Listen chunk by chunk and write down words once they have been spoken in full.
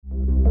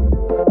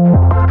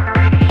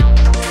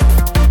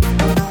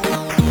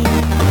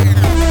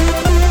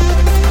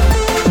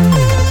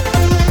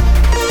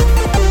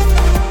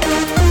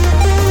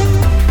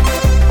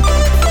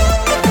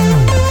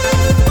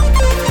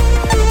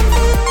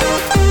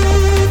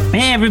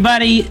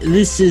everybody.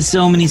 This is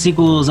So Many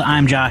Sequels.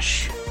 I'm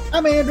Josh.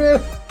 I'm Andrew.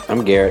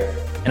 I'm Garrett.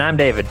 And I'm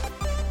David.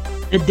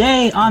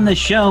 Today on the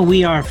show,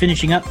 we are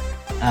finishing up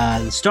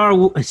Star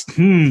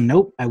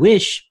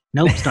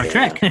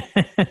Trek.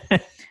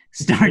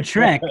 Star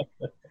Trek.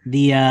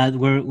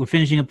 We're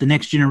finishing up the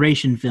Next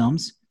Generation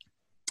films.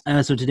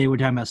 So today we're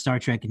talking about Star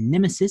Trek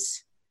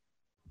Nemesis.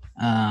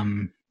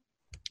 Like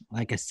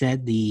I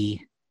said,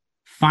 the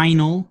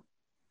final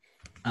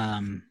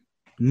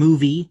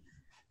movie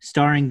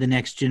starring the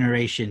Next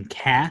Generation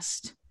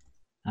cast.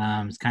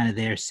 It's kind of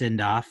their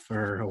send-off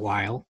for a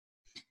while.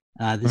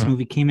 This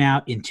movie came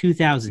out in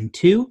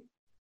 2002,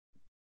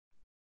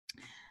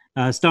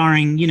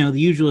 starring, the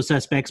usual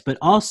suspects, but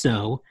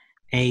also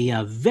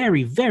a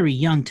very, very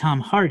young Tom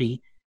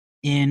Hardy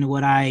in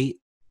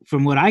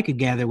from what I could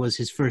gather, was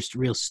his first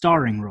real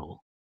starring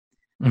role.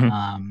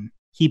 Mm-hmm.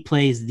 He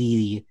plays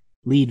the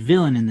lead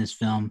villain in this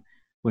film,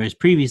 whereas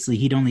previously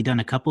he'd only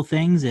done a couple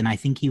things, and I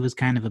think he was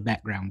kind of a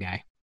background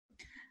guy.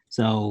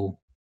 So,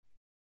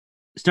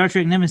 Star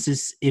Trek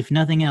Nemesis, if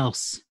nothing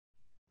else,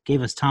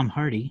 gave us Tom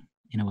Hardy,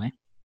 in a way.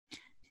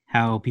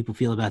 How people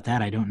feel about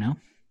that, I don't know.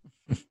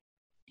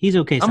 He's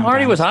okay sometimes. Tom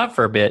Hardy was hot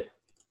for a bit.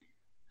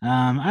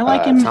 I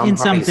like him in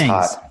some things.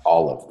 Hot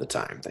all of the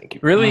time, thank you.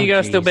 Really? You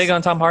guys still big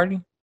on Tom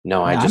Hardy?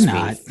 No, I just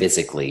mean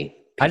physically.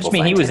 I just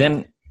mean he was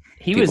in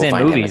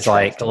movies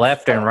like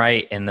left and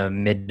right in the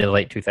mid to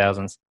late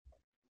 2000s.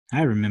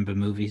 I remember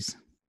movies.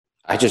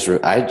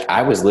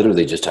 I was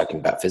literally just talking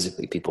about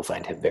physically. People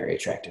find him very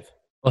attractive.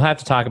 We'll have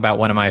to talk about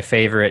one of my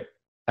favorite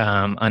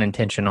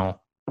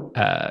unintentional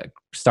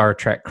Star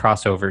Trek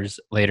crossovers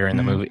later in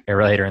the movie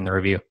or later in the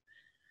review.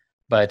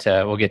 But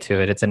we'll get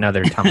to it. It's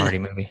another Tom Hardy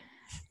movie.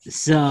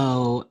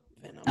 So,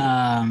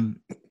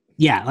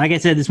 like I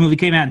said, this movie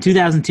came out in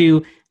 2002.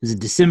 It was a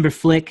December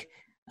flick,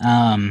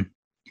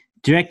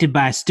 directed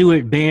by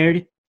Stuart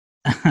Baird.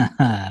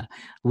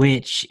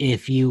 Which,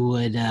 if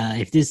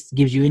this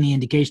gives you any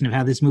indication of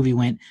how this movie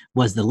went,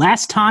 was the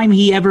last time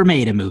he ever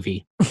made a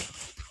movie.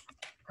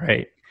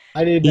 Right.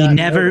 I did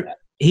not.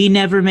 He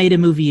never made a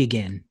movie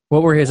again.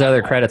 What were his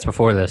other credits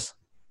before this?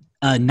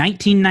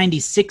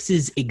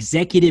 1996's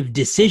Executive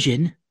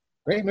Decision.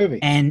 Great movie.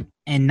 And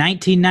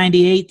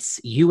 1998's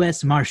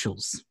U.S.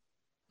 Marshals.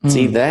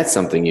 See, that's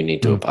something you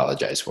need to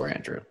apologize for,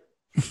 Andrew.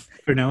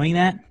 For knowing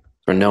that?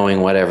 For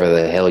knowing whatever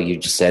the hell you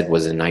just said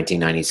was in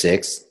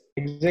 1996.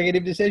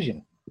 Executive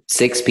Decision.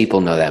 6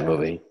 people know that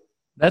movie.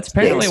 That's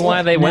apparently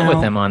why they went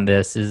with him on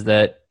this, is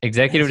that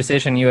Executive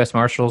Decision and U.S.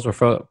 Marshals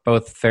were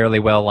both fairly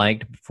well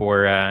liked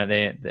for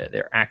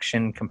their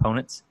action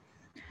components.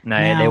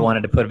 And they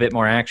wanted to put a bit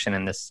more action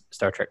in this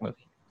Star Trek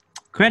movie.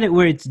 Credit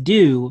where it's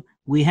due,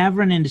 we have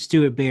run into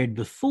Stuart Baird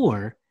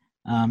before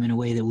in a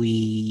way that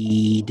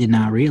we did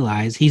not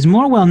realize. He's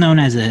more well known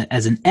as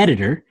an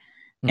editor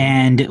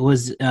and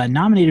was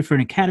nominated for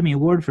an Academy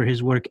Award for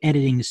his work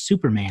editing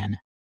Superman.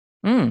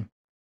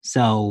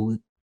 So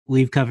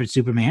we've covered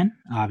Superman,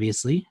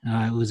 obviously.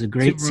 It was a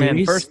great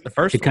series the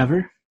first to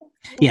cover.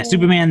 Yeah,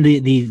 Superman,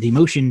 the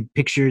motion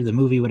picture, the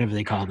movie, whatever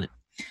they called it.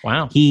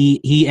 Wow.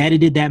 He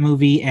edited that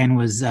movie and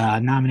was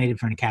nominated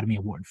for an Academy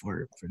Award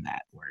for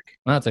that work.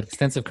 Wow, it's an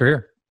extensive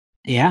career.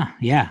 Yeah.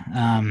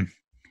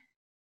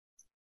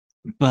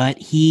 But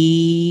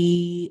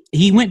he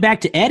went back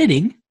to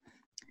editing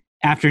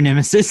after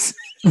Nemesis.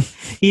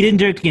 He didn't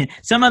direct again.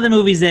 Some other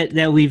movies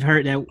that we've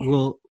heard that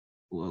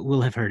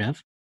we'll have heard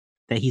of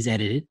that he's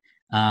edited.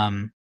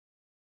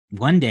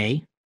 One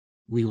day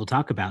we will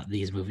talk about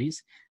these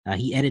movies.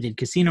 He edited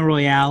Casino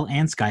Royale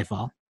and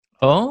Skyfall.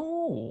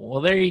 Oh,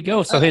 well, there you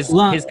go. So his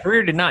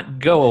career did not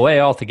go away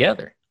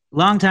altogether.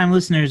 Longtime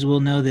listeners will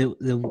know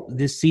that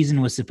this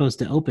season was supposed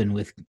to open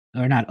with,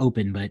 or not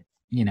open, but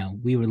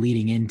we were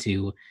leading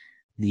into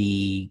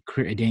the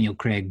Daniel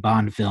Craig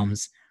Bond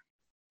films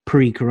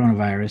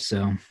pre-coronavirus.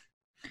 So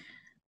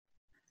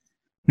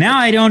now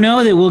I don't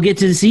know that we'll get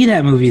to see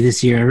that movie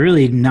this year. I'm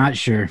really not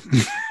sure.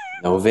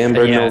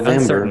 November.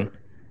 Uncertain.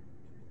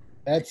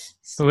 That's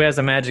who has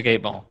a magic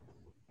 8-ball.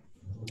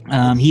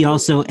 He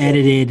also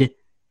edited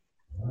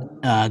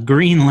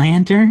Green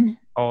Lantern.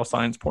 All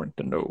signs point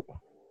to no.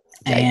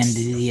 And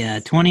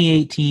the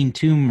 2018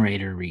 Tomb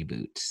Raider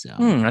reboot. So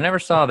I never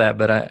saw that,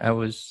 but I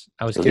was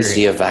curious.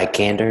 Alicia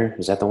Vikander,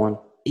 is that the one?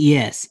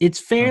 Yes, it's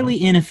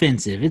fairly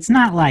inoffensive. It's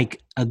not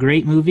like a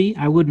great movie.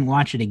 I wouldn't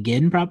watch it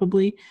again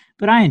probably,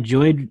 but I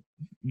enjoyed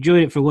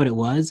it for what it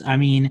was. I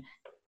mean,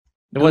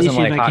 it wasn't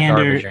like hot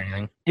garbage or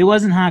anything. It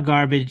wasn't hot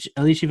garbage.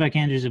 Alicia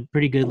Vikander is a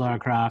pretty good Lara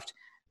Croft.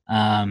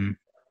 Walton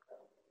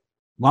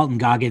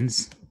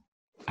Goggins,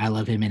 I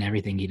love him in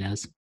everything he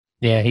does.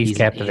 Yeah, he's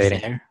captivating.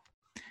 He's there.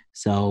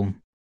 So,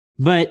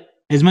 but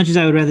as much as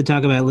I would rather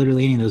talk about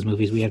literally any of those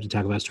movies, we have to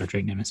talk about Star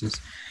Trek Nemesis.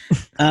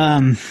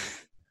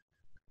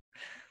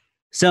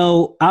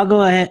 So I'll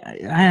go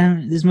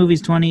ahead. This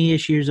movie's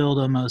 20-ish years old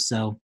almost.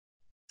 So,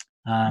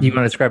 you want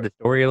to describe the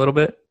story a little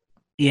bit?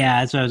 Yeah,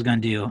 that's what I was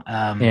going to do.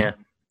 Yeah.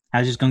 I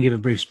was just going to give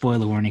a brief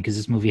spoiler warning because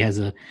this movie has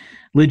a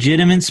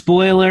legitimate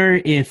spoiler.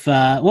 A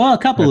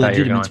couple of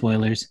legitimate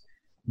spoilers.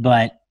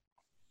 But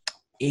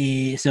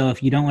so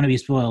if you don't want to be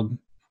spoiled,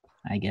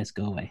 I guess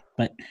go away.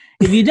 But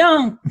if you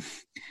don't,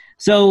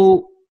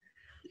 so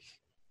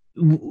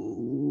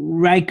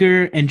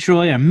Riker and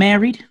Troy are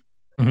married.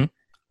 Mm-hmm.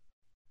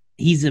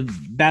 He's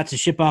about to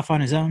ship off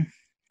on his own.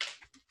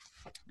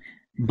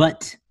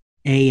 But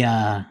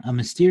a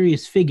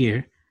mysterious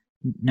figure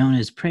known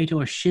as Praetor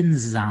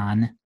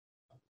Shinzon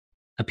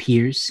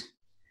appears,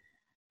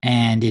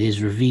 and it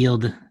is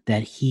revealed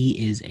that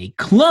he is a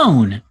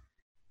clone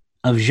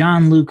of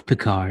Jean-Luc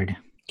Picard.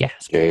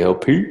 Gasp.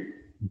 JLP.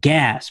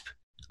 Gasp.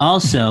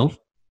 Also,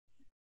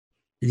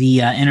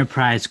 the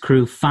Enterprise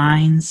crew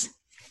finds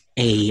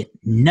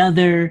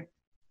another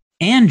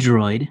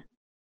android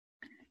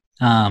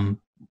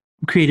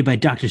created by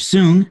Dr.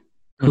 Soong,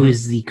 who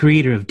is the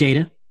creator of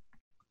Data.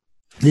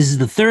 This is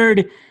the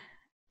third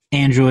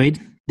android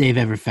they've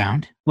ever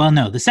found. Well,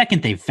 no, the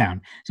second they've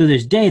found. So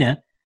there's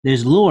Data,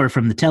 there's Lore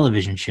from the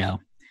television show,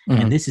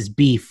 and this is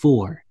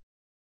B4.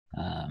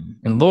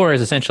 And Lore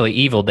is essentially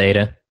evil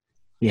Data.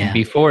 Yeah.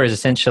 B4 is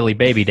essentially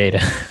baby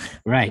Data.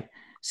 Right.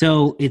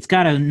 So it's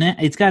got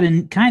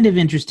a kind of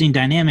interesting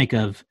dynamic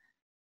of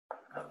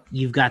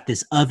you've got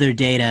this other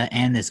Data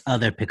and this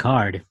other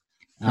Picard.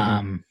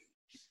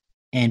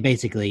 And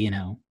basically, you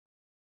know,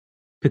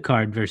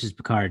 Picard versus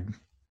Picard.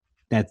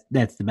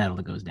 That's the battle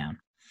that goes down.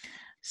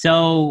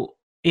 So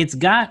it's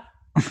got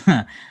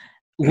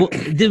well,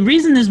 the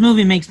reason this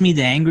movie makes me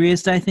the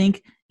angriest, I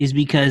think, is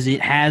because it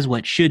has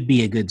what should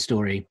be a good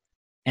story,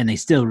 and they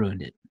still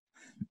ruined it.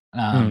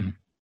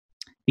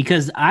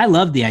 Because I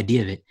love the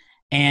idea of it,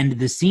 and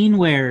the scene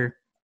where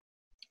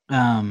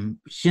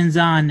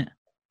Shinzon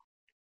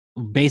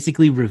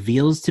basically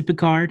reveals to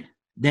Picard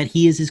that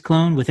he is his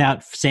clone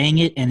without saying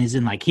it, and is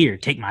in like, "Here,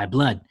 take my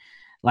blood."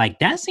 Like,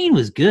 that scene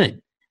was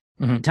good.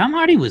 Tom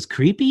Hardy was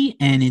creepy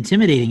and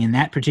intimidating in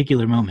that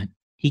particular moment.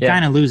 He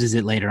kind of loses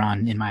it later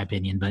on, in my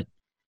opinion, but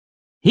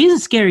he's a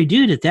scary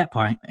dude at that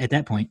point.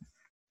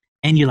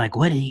 And you're like,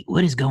 what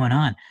is going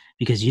on?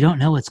 Because you don't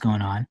know what's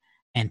going on.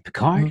 And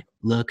Picard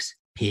looks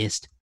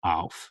pissed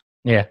off.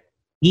 Yeah.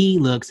 He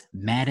looks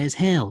mad as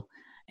hell.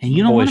 And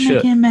you don't want to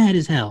make him mad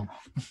as hell.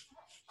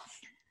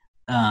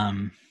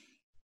 I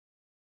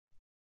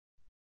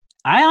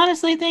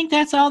honestly think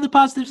that's all the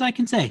positives I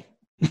can say.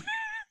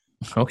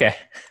 Okay.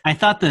 I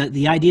thought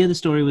the idea of the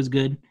story was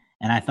good,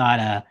 and I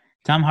thought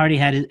Tom Hardy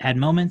had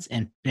moments,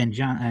 and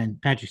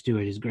Patrick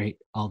Stewart is great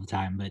all the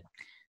time, but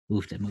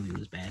oof, that movie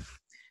was bad.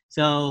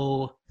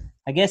 So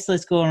I guess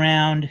let's go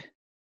around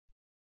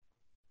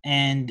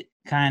and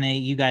kind of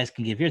you guys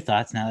can give your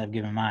thoughts now that I've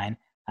given mine.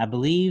 I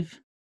believe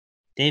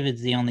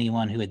David's the only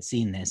one who had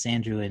seen this.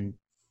 Andrew and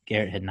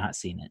Garrett had not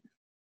seen it.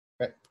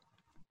 Right.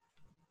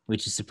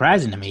 Which is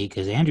surprising to me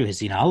because Andrew has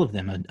seen all of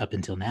them up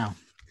until now.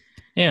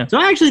 Yeah. So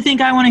I actually think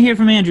I want to hear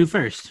from Andrew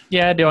first.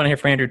 Yeah, I do want to hear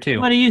from Andrew too.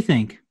 What do you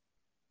think?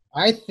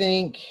 I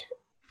think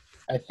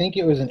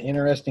it was an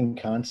interesting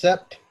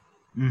concept.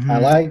 Mm-hmm.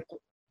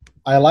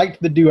 I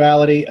liked the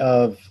duality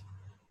of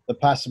the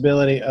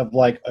possibility of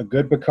like a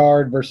good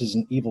Picard versus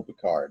an evil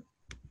Picard.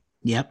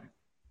 Yep.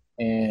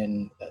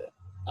 And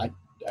I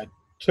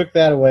took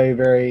that away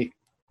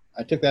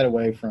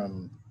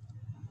from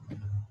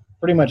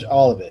pretty much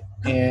all of it.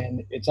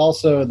 And it's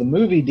also, the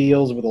movie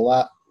deals with a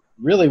lot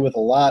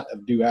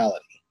of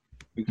duality,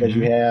 because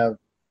you have,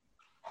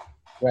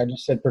 well, I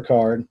just said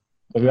Picard,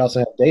 but we also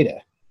have Data.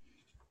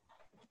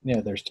 You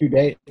know, there's two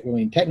Data. I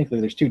mean,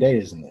 technically, there's two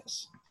Datas in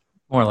this.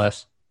 More or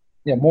less.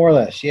 Yeah, more or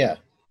less, yeah.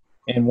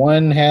 And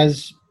one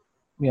has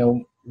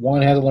a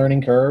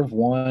learning curve.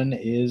 One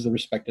is the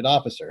respected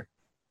officer.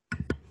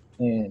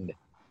 And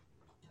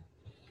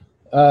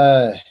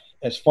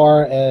as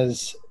far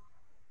as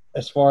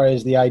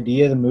the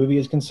idea of the movie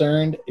is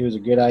concerned, it was a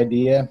good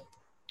idea.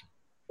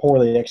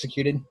 Poorly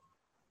executed.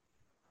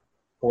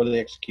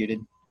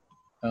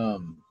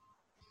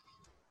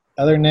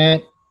 Other than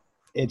that,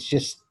 it's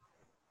just,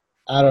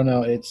 I don't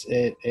know. It's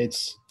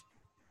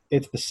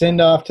the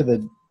send off to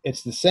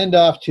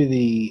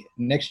the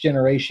Next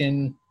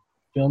Generation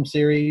film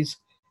series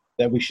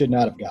that we should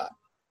not have got.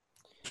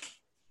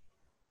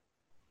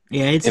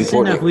 Yeah, it's a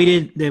send off we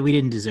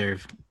didn't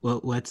deserve.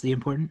 What's the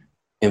important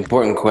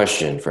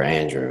question for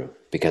Andrew,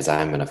 because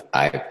I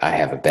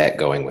have a bet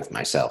going with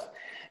myself.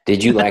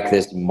 Did you like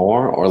this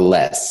more or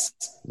less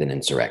than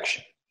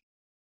Insurrection?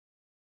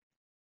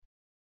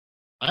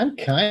 I'm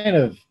kind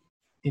of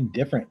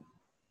indifferent.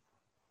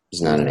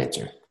 It's not an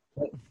answer.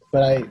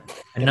 But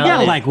you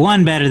don't like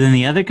one better than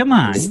the other. Come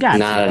on, it's you got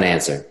not an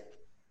answer.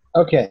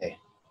 Okay.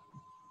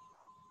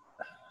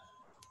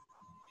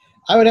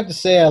 I would have to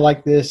say I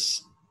like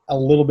this a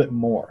little bit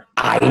more.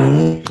 I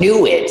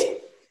knew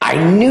it.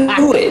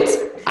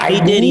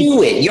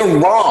 You're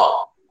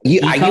wrong.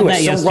 You were so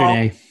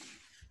yesterday. Wrong.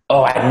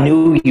 Oh, I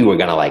knew you were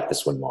going to like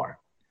this one more.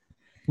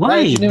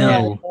 Why?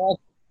 No.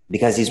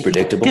 Because he's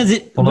predictable.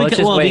 Let's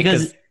just wait,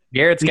 because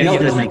Garrett's going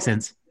to doesn't make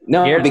sense.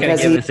 No, Garrett's going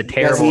to give this a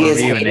terrible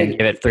review and then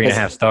give it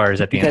 3.5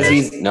 stars at the end.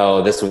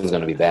 This one's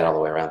going to be bad all the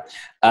way around.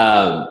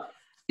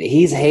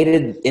 He's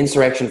hated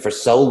Insurrection for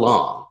so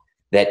long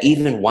that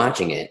even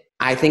watching it,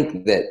 I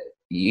think that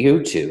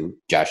you two,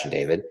 Josh and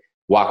David,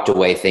 walked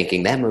away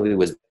thinking that movie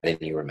was better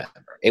than you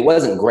remember. It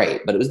wasn't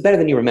great, but it was better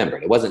than you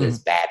remembered. It wasn't as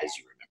bad as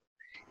you remember.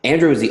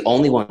 Andrew was the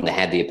only one that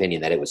had the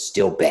opinion that it was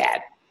still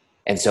bad.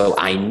 And so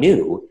I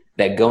knew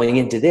that going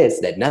into this,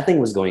 that nothing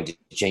was going to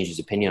change his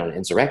opinion on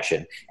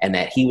Insurrection, and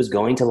that he was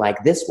going to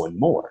like this one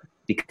more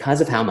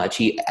because of how much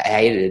he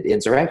hated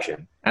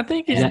Insurrection. I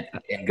think and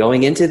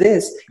going into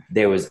this,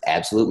 there was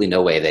absolutely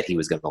no way that he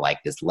was going to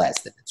like this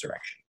less than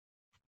Insurrection.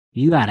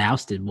 You got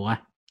ousted, boy.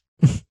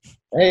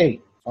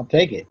 Hey, I'll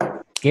take it.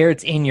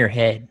 Garrett's in your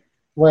head.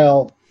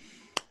 Well,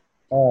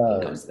 He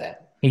knows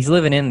that. He's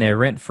living in there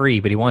rent free,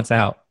 but he wants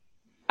out.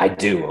 I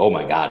do. Oh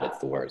my God, it's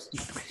the worst.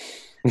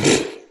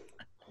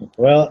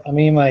 well, I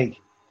mean, like,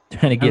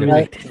 Trying to get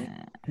evicted.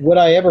 Would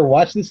I ever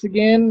watch this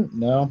again?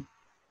 No,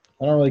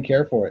 I don't really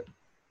care for it.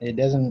 It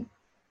doesn't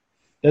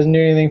do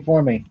anything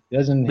for me. It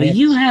doesn't. But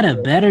you had a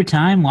better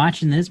time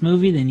watching this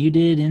movie than you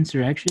did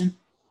Insurrection?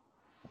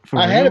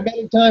 I had a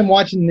better time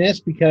watching this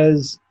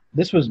because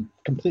this was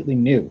completely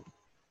new.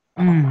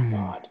 Oh my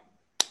God.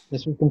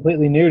 This was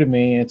completely new to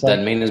me. It's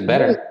doesn't mean it's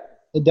better.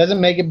 It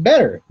doesn't make it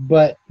better,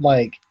 but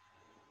like,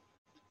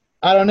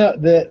 I don't know.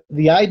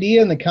 The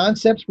idea and the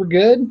concepts were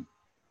good.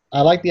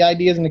 I like the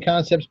ideas and the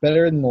concepts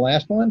better than the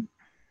last one.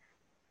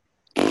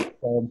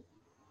 So,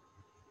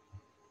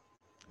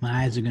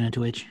 my eyes are going to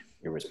twitch.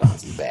 Your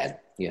response is bad.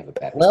 You have a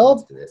bad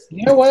response to this.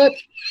 You know what?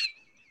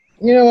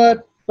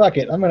 Fuck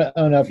it. I'm going to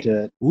own up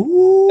to it.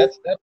 Ooh.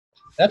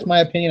 That's my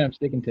opinion. I'm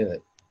sticking to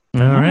it.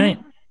 All right.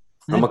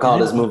 I'm going to call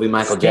this movie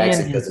Michael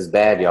Jackson because it's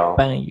bad, y'all.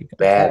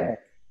 Bad.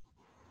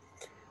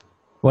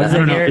 I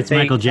don't know if it's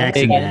Michael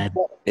Jackson bad.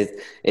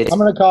 It's I'm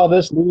going to call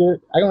this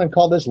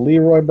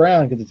Leroy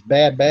Brown because it's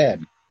bad.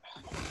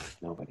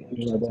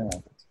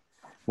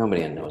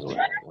 Nobody knows what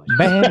it was.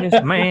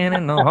 Baddest man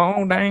in the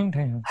whole dang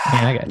town.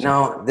 Yeah, I got you.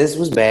 No, this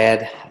was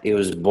bad. It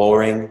was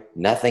boring.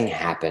 Nothing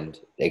happened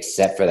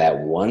except for that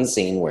one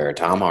scene where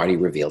Tom Hardy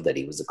revealed that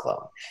he was a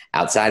clone.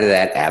 Outside of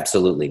that,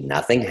 absolutely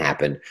nothing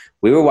happened.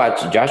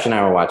 Josh and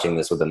I were watching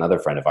this with another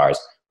friend of ours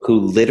who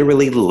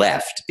literally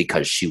left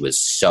because she was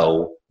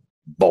so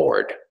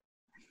bored.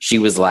 She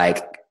was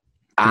like,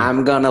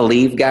 I'm going to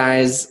leave,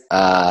 guys.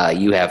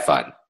 You have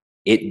fun.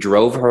 It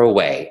drove her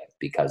away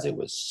because it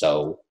was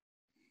so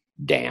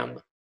damn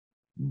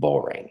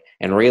boring.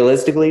 And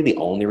realistically, the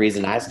only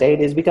reason I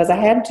stayed is because I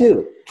had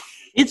to.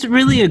 It's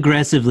really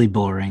aggressively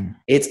boring.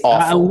 It's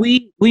awful.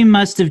 We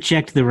must have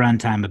checked the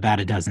runtime about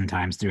a dozen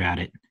times throughout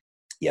it.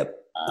 Yep.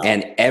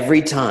 And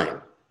every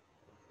time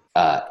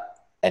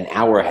an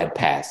hour had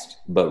passed,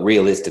 but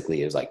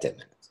realistically it was like 10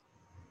 minutes.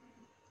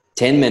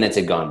 10 minutes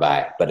had gone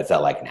by, but it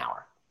felt like an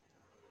hour.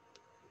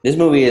 This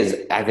movie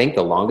is, I think,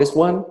 the longest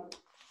one.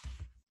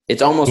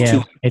 It's almost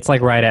 2 It's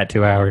like right at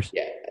 2 hours.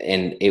 Yeah,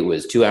 and it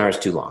was 2 hours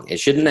too long. It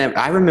shouldn't have.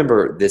 I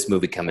remember this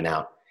movie coming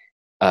out.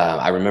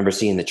 I remember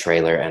seeing the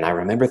trailer, and I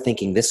remember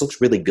thinking, this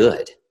looks really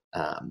good.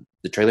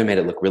 The trailer made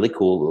it look really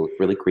cool. It looked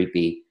really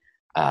creepy.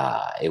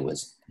 It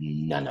was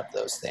none of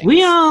those things.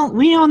 We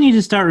all need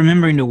to start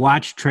remembering to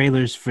watch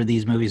trailers for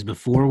these movies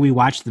before we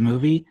watch the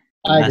movie,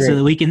 so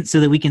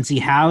that we can see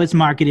how it's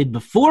marketed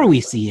before we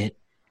see it,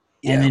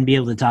 and then be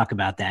able to talk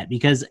about that.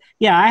 Because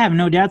I have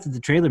no doubt that the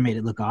trailer made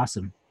it look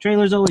awesome.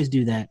 Trailers always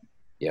do that.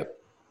 Yep,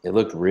 it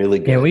looked really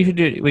good. Yeah, we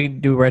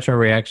could do retro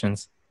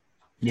reactions.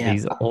 Yeah,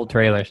 these old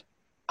trailers.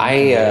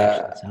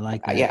 I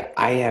like that. Yeah,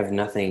 I have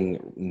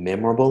nothing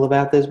memorable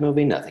about this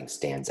movie. Nothing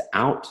stands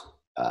out.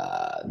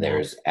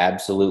 There's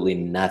absolutely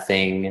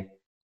nothing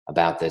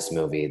about this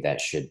movie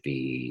that should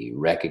be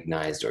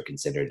recognized or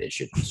considered. It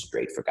should be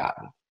straight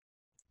forgotten.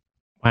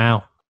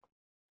 Wow.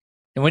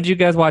 And when did you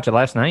guys watch it?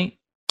 Last night?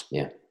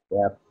 Yeah.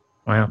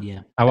 Wow.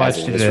 Yeah. I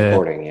watched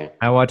recording, yeah.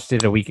 I watched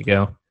it a week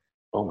ago.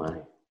 Oh my.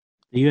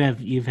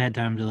 You've had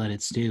time to let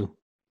it stew.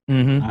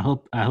 Mm-hmm.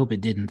 I hope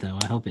it didn't though.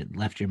 I hope it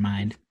left your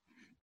mind.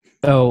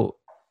 Oh,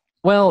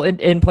 well,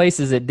 in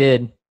places it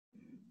did.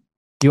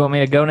 You want me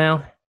to go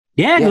now?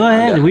 Yeah, go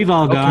ahead. We've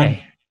all gone.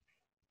 Okay.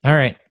 All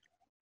right.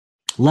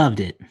 Loved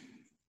it.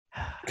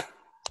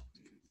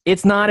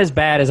 It's not as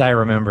bad as I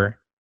remember.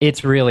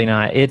 It's really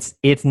not. It's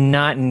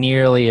not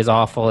nearly as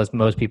awful as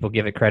most people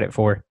give it credit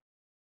for.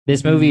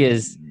 This movie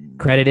is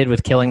credited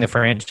with killing the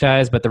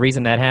franchise, but the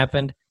reason that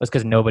happened was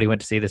because nobody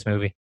went to see this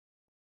movie.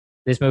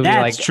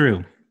 That's true.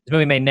 This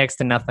movie made next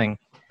to nothing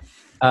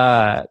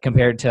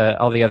compared to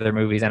all the other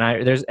movies, and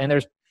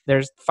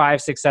there's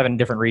 5, 6, 7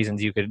 different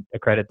reasons you could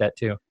accredit that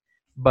to.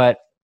 But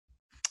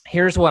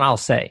here's what I'll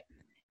say: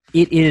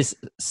 it is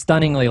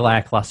stunningly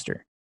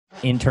lackluster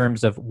in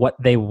terms of what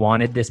they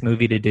wanted this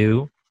movie to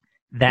do.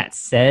 That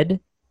said,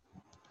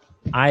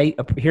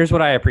 here's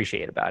what I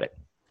appreciate about it.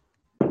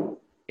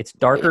 It's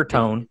darker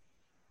tone.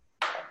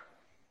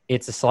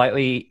 It's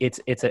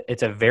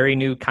a very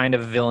new kind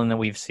of villain that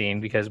we've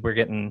seen, because we're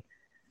getting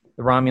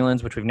the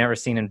Romulans, which we've never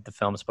seen in the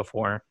films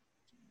before.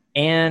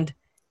 And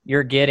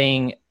you're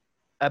getting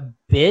a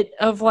bit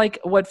of like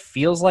what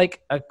feels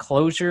like a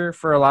closure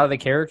for a lot of the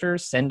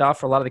characters, send off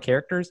for a lot of the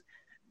characters,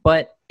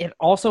 but it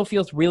also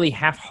feels really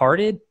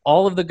half-hearted,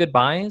 all of the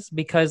goodbyes,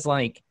 because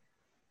like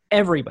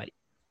everybody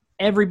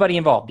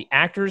involved, the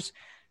actors,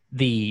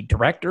 the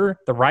director,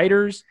 the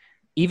writers,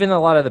 even a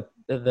lot of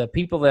the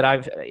people that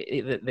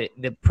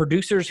the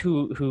producers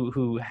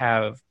who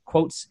have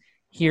quotes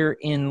here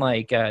in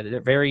like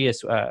the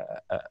various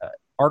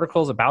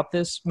articles about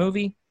this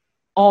movie,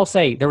 all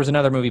say there was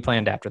another movie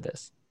planned after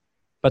this,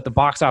 but the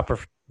box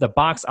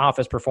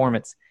office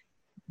performance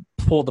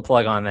pulled the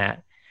plug on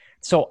that.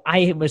 So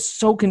I was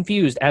so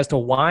confused as to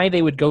why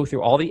they would go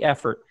through all the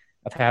effort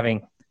of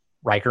having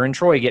Riker and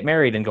Troy get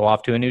married and go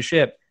off to a new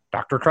ship.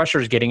 Dr.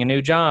 Crusher's getting a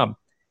new job.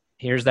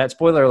 Here's that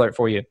spoiler alert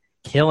for you.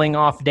 Killing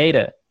off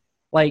Data.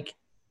 Like,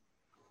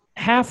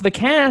 half the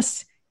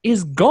cast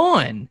is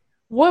gone.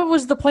 What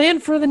was the plan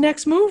for the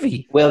next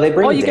movie? Well, they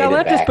bring all you Data got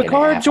left back is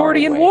Picard,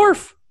 Geordi, and way.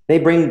 Worf. They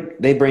bring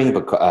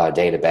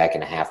Data back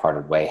in a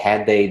half-hearted way.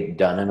 Had they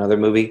done another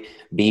movie,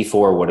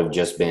 B4 would have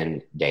just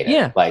been Data.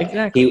 Yeah, like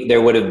exactly.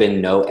 There would have been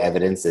no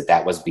evidence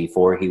that was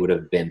B4. He would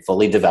have been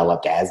fully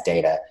developed as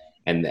Data,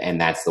 and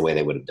that's the way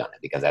they would have done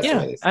it, because that's the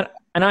way they said it.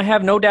 And I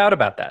have no doubt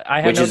about that.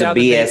 Which is a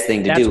BS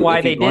thing to do. That's why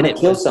if they did it.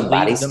 Kill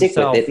somebody, stick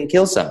with it and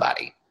kill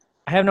somebody.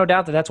 I have no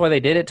doubt that's why they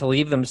did it, to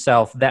leave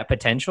themselves that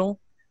potential.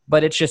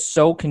 But it's just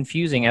so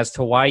confusing as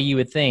to why you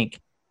would think,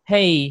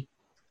 hey,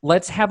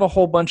 let's have a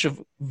whole bunch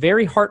of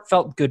very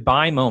heartfelt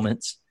goodbye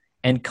moments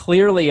and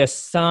clearly a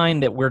sign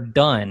that we're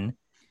done,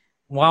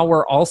 while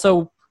we're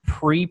also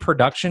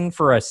pre-production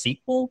for a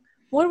sequel.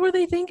 What were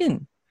they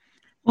thinking?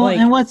 Well, like,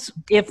 and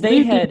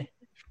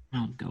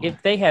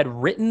if they had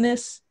written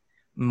this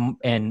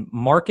and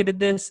marketed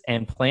this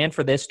and planned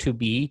for this to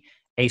be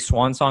a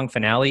swan song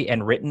finale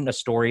and written a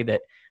story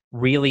that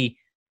really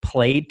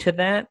played to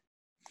that,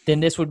 then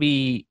this would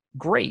be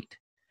great.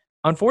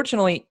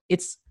 Unfortunately,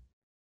 it's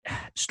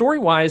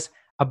story-wise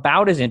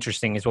about as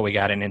interesting as what we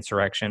got in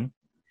Insurrection,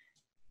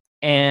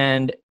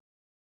 and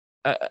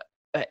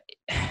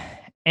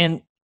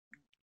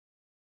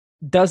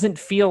doesn't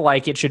feel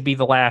like it should be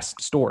the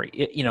last story.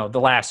 The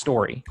last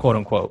story, quote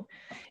unquote.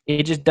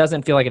 It just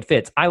doesn't feel like it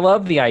fits. I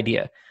love the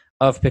idea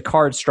of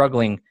Picard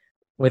struggling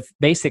with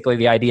basically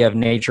the idea of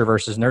nature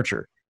versus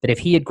nurture. That if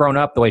he had grown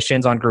up the way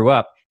Shinzon grew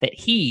up, that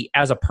he,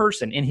 as a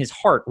person in his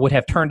heart, would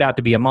have turned out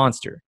to be a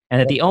monster. And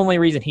that the only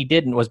reason he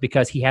didn't was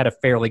because he had a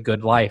fairly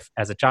good life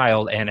as a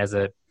child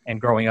and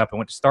growing up and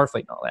went to Starfleet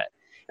and all that.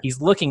 He's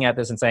looking at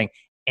this and saying,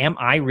 am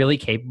I really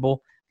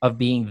capable of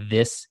being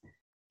this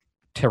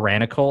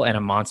tyrannical and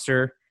a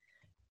monster?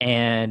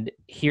 And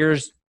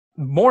here's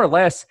more or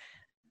less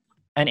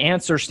an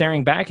answer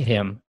staring back at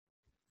him.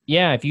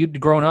 Yeah, if you'd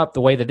grown up the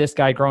way that this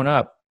guy grown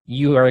up,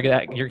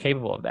 you're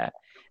capable of that.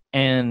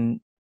 And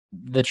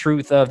the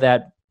truth of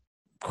that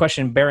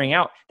question bearing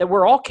out that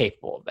we're all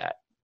capable of that.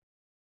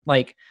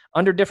 Like,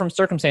 under different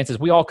circumstances,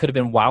 we all could have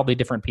been wildly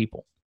different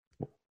people.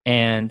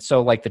 And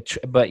so, like,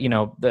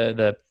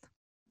 the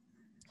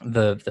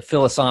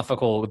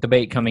philosophical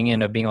debate coming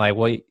in of being like,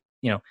 well,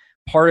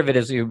 part of it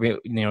is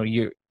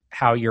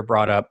how you're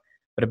brought up,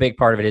 but a big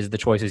part of it is the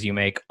choices you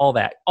make. All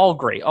that, all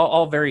great,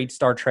 all very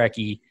Star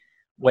Trek-y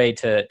way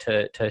to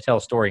tell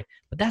a story.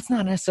 But that's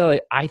not necessarily,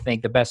 I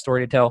think, the best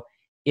story to tell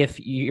if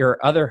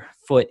your other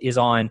foot is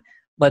on,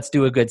 let's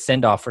do a good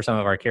send-off for some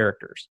of our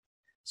characters.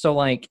 So,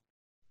 like,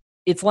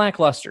 it's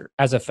lackluster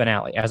as a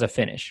finale, as a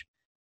finish.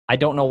 I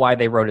don't know why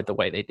they wrote it the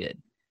way they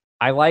did.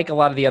 I like a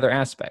lot of the other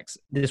aspects.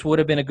 This would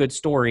have been a good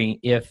story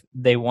if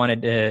they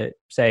wanted to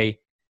say,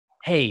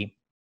 hey,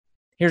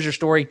 here's your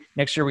story.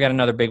 Next year we got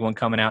another big one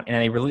coming out, and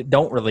they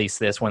don't release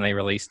this when they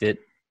released it,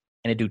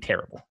 and it do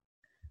terrible.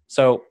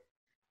 So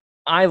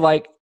I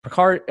like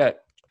Picard.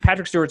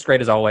 Patrick Stewart's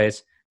great as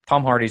always.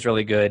 Tom Hardy's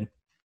really good.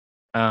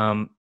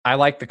 I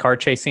like the car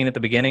chase scene at the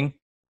beginning.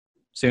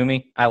 Sue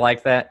me. I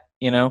like that,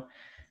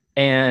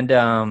 And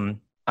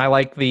I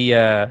like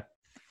the...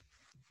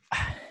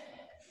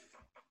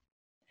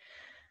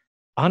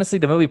 honestly,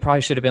 the movie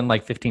probably should have been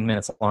like 15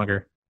 minutes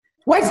longer.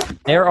 What?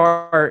 There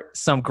are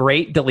some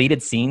great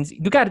deleted scenes.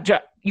 You guys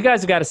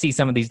have got to see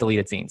some of these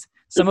deleted scenes.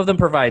 Some of them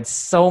provide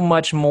so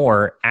much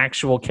more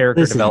actual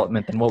character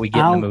development than what we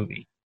get in the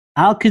movie.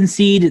 I'll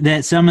concede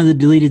that some of the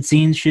deleted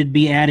scenes should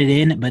be added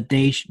in,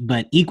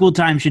 but equal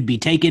time should be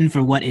taken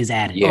for what is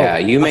added. Yeah,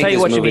 you make this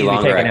movie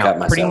longer, I cut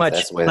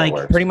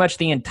myself. Pretty much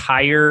the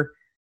entire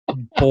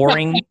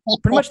boring,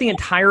 pretty much the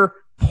entire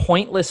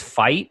pointless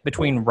fight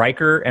between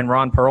Riker and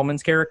Ron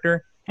Perlman's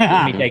character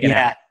should be taken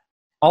out.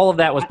 All of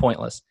that was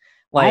pointless.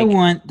 Like, I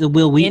want the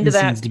Will Wheaton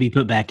scenes to be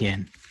put back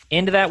in.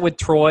 Into that with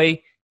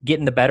Troy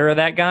getting the better of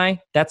that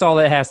guy. That's all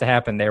that has to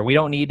happen there. We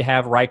don't need to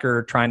have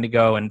Riker trying to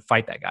go and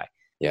fight that guy.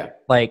 Yeah.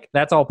 Like,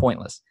 that's all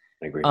pointless.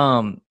 I agree.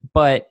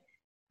 But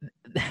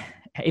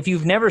if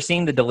you've never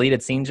seen the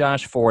deleted scene,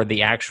 Josh, for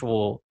the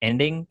actual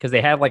ending, because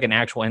they have like an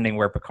actual ending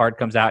where Picard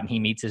comes out and he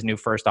meets his new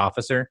first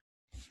officer,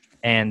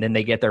 and then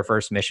they get their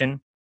first mission.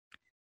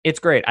 It's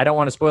great. I don't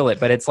want to spoil it,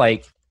 but it's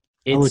like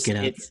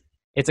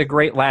it's a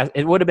great last.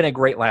 It would have been a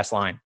great last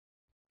line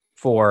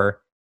for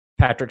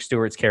Patrick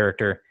Stewart's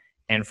character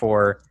and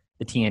for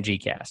the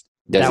TNG cast.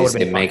 Does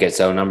it make it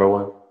so number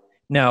one?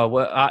 No.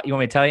 You want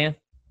me to tell you?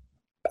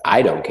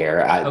 I don't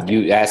care. Okay.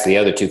 You ask the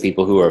other two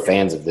people who are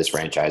fans of this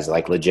franchise,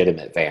 like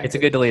legitimate fans. It's a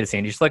good deleted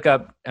scene. You just look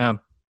up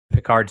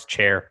Picard's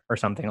chair or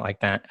something like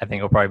that. I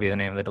think will probably be the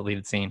name of the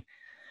deleted scene.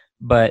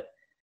 But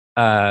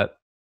it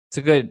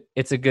would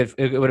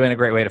have been a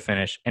great way to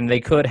finish. And they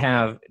could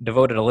have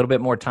devoted a little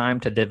bit more time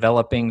to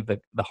developing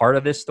the heart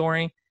of this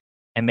story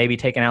and maybe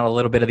taken out a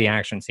little bit of the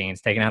action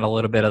scenes, taken out a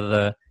little bit of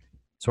the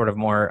sort of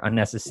more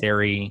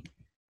unnecessary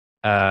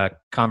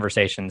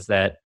conversations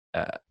that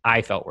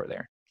I felt were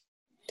there.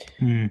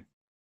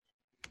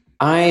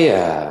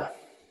 I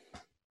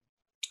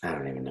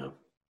don't even know.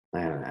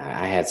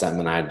 I had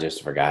something and I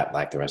just forgot.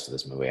 Like the rest of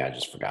this movie, I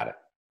just forgot it.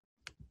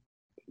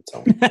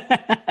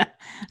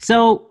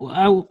 So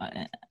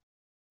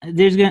I'm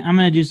going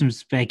to do some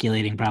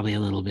speculating, probably a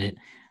little bit,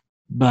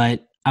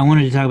 but I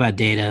wanted to talk about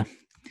Data.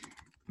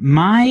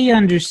 My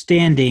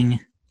understanding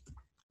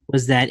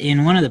was that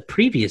in one of the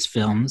previous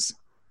films,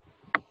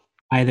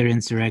 either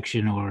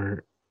Insurrection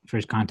or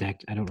First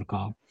Contact, I don't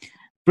recall,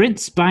 Brent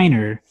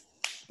Spiner,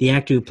 the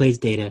actor who plays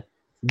Data,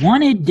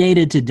 wanted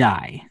Data to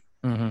die,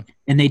 and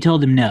they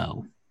told him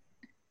no.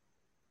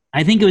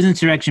 I think it was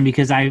Insurrection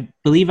because I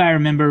believe I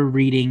remember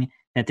reading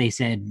that they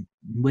said,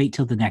 wait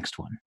till the next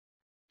one.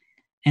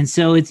 And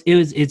so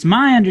it's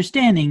my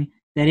understanding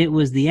that it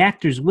was the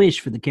actor's wish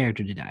for the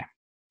character to die.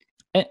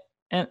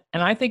 And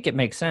I think it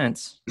makes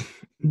sense.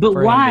 But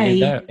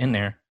why in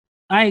there?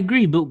 I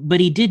agree, but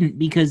he didn't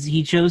because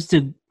he chose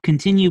to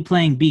continue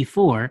playing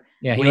B4,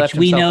 which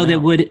we know that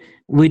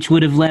which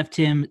would have left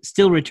him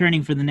still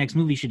returning for the next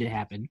movie should it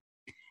happen.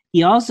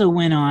 He also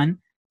went on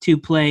to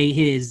play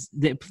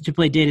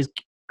Data's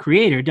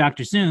creator,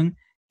 Dr. Soong,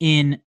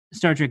 in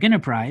Star Trek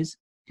Enterprise,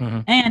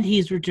 and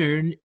he's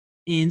returned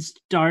in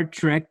Star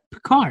Trek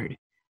Picard.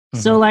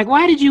 So,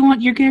 why did you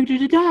want your character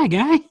to die,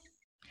 guy?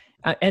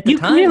 You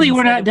clearly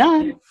were not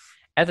done.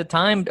 At the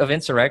time of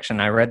Insurrection,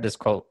 I read this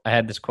quote. I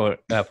had this quote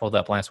pulled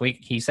up last week.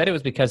 He said it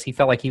was because he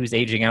felt like he was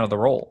aging out of the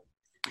role.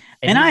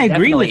 And I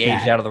agree with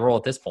that. Aged out of the role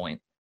at this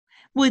point.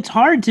 Well, it's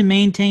hard to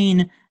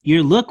maintain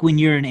your look when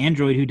you're an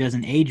android who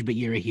doesn't age, but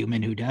you're a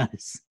human who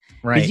does.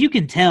 Right. Because you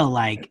can tell,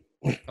 Data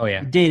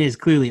is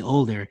clearly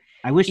older.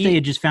 I wish they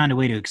had just found a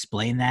way to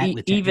explain that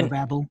with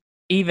technobabble.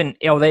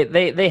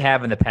 They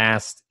have in the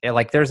past.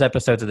 There's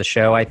episodes of the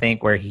show, I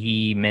think, where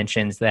he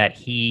mentions that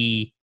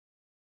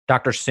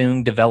Dr.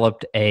 Soong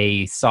developed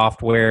a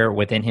software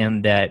within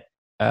him that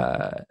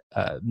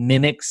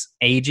mimics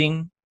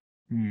aging.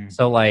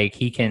 So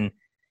he can,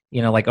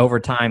 over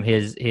time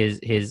his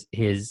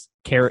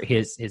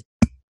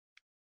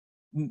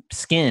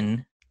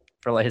skin,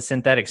 for his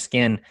synthetic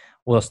skin,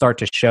 will start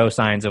to show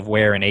signs of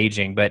wear and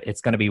aging, but it's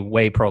going to be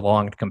way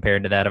prolonged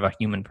compared to that of a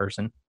human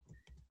person.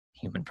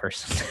 Human.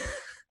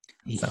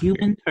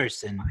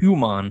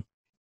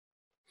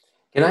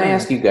 Can I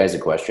ask you guys a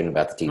question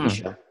about the TV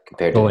show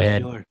compared to? Go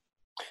ahead. Sure.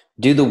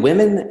 Do the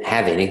women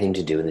have anything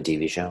to do in the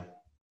TV show?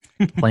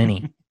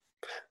 Plenty.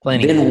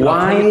 Then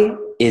why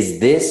is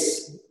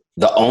this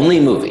the only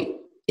movie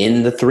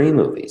in the 3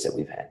 movies that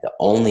we've had, the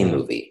only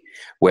movie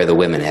where the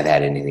women have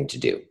had anything to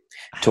do?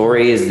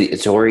 Tori,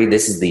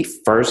 this is the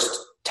first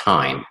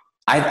time.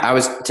 I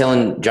was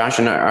telling Josh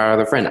and our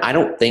other friend, I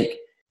don't think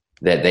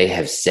that they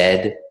have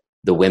said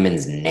the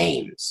women's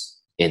names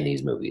in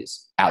these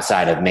movies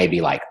outside of maybe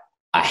a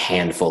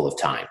handful of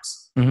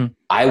times.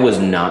 I was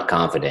not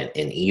confident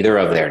in either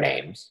of their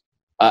names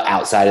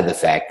outside of the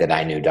fact that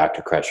I knew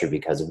Dr. Crusher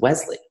because of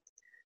Wesley.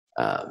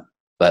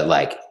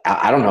 But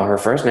I don't know her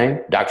first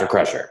name, Dr.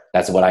 Crusher.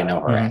 That's what I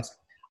know her as.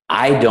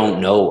 I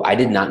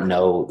did not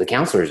know the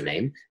counselor's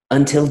name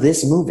until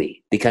this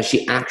movie because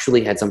she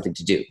actually had something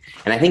to do.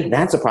 And I think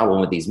that's a problem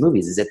with these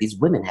movies is that these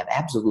women have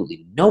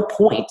absolutely no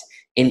point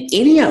in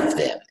any of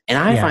them. And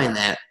I find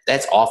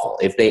that's awful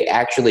if they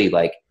actually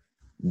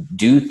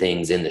do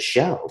things in the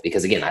show,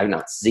 because again, I've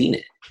not seen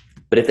it,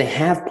 but if they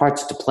have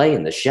parts to play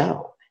in the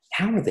show,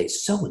 how are they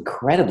so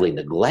incredibly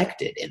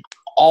neglected in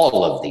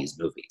all of these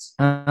movies?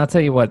 I'll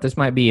tell you what, this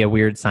might be a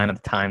weird sign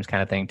of the times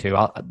kind of thing too.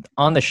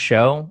 On the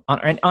show, on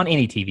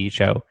any TV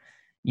show,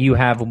 you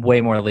have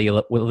way more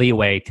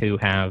leeway to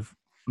have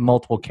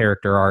multiple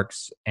character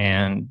arcs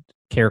and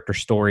character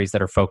stories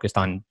that are focused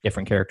on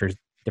different characters,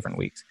 different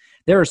weeks.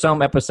 There are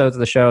some episodes of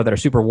the show that are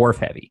super Worf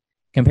heavy.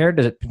 Compared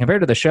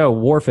to the show,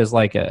 Worf is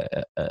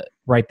a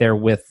right there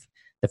with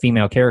the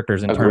female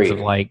characters in terms of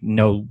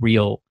no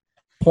real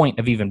point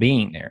of even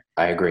being there.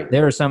 I agree.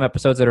 There are some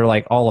episodes that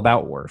are all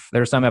about Worf.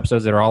 There are some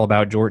episodes that are all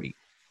about Geordi.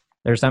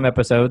 There are some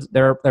episodes.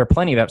 There are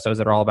plenty of episodes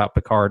that are all about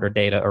Picard or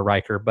Data or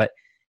Riker. But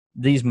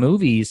these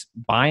movies,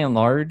 by and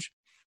large,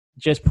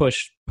 just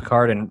push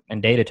Picard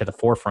and Data to the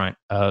forefront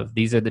of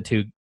these are the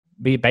two.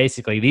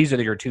 Basically, these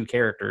are your 2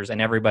 characters,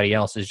 and everybody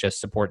else is just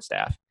support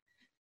staff.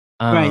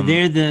 Right,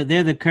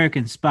 they're the Kirk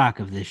and Spock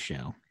of this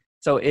show.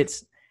 So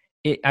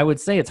I would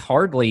say it's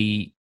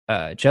hardly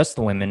just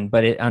the women,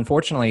 but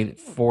unfortunately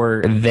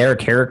for their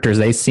characters,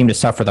 they seem to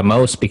suffer the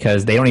most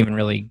because they don't even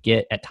really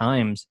get at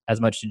times as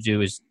much to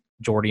do as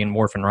Geordi and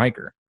Worf and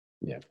Riker.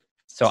 Yeah.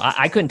 So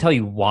I couldn't tell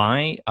you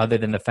why, other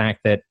than the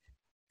fact that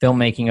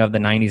filmmaking of the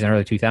 90s and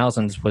early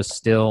 2000s was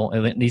still,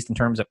 at least in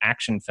terms of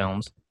action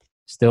films,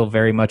 still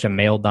very much a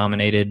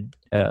male-dominated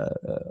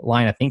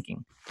line of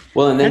thinking.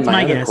 Well, and then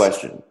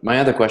That's my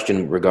other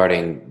question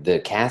regarding the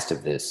cast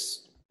of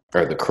this,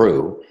 or the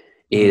crew,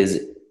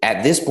 is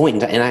at this point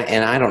in time,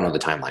 and I don't know the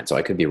timeline, so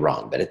I could be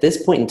wrong, but at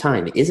this point in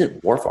time,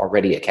 isn't Worf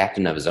already a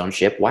captain of his own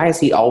ship? Why is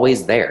he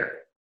always there?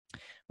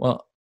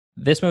 Well,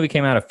 this movie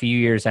came out a few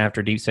years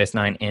after Deep Space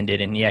Nine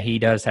ended, and yeah, he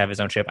does have his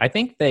own ship. I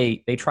think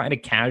they try to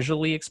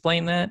casually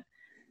explain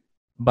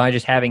by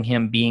just having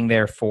him being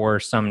there for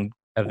some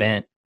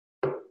event.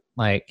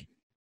 Like,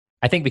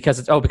 I think because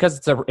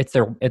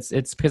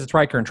it's because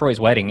Riker and Troy's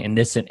wedding in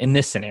this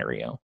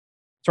scenario.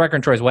 It's Riker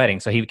and Troy's wedding,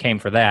 so he came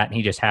for that, and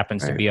he just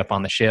happens to be up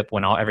on the ship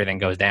when everything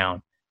goes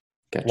down.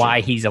 Gotcha. Why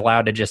he's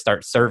allowed to just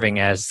start serving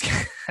as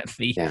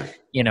the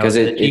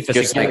the chief of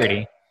security.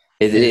 Like,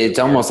 it's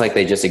almost like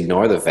they just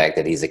ignore the fact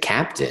that he's a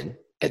captain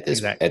at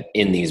this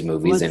in these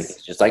movies, and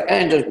it's just like,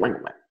 just bring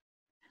him back.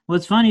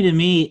 What's funny to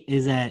me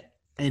is that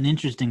an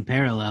interesting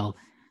parallel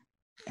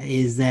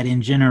is that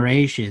in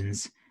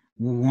Generations,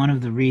 one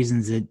of the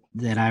reasons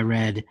that I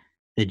read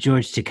that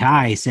George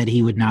Takei said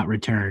he would not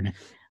return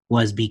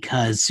was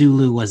because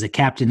Sulu was a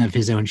captain of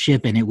his own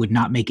ship and it would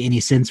not make any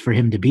sense for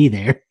him to be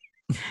there.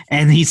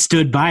 And he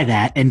stood by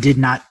that and did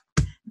not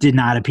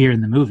appear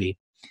in the movie.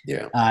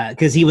 Yeah.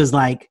 Because he was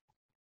like,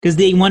 because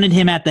they wanted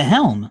him at the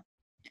helm.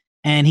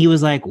 And he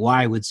was like,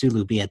 why would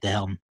Sulu be at the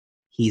helm?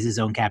 He's his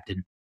own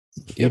captain.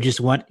 Yep.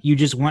 You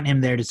just want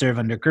him there to serve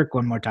under Kirk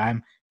one more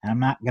time. And I'm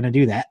not going to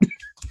do that.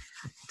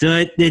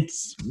 So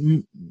it's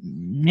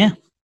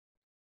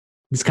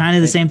kind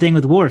of the same thing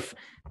with Worf,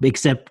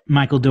 except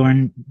Michael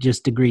Dorn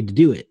just agreed to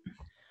do it.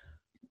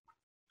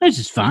 Which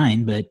is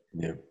fine, but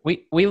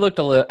we looked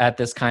a little at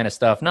this kind of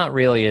stuff, not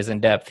really as in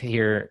depth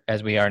here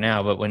as we are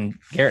now, but when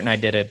Garrett and I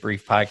did a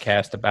brief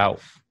podcast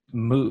about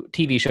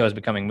TV shows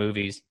becoming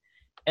movies,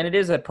 and it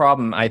is a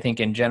problem, I think,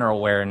 in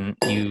general, where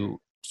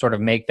you sort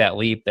of make that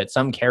leap that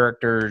some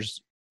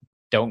characters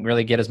don't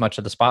really get as much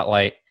of the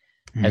spotlight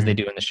as they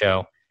do in the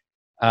show.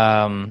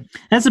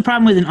 That's the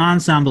problem with an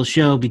ensemble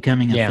show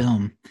becoming a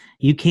film.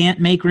 You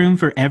can't make room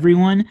for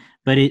everyone,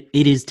 but it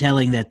is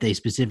telling that they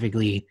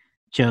specifically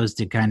chose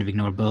to kind of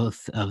ignore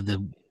both of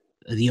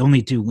the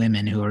only two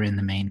women who are in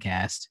the main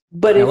cast.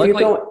 But if you're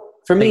going,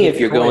 for me, if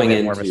you're going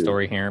into more of a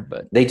story here,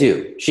 but they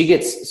do, she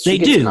gets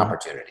an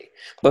opportunity.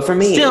 But for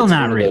me, still it's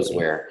not one of really. those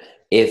where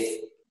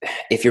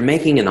if you're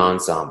making an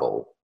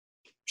ensemble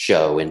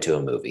show into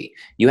a movie,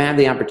 you have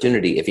the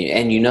opportunity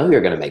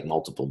you're going to make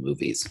multiple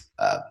movies.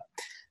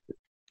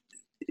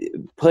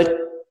 Put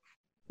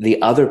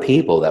the other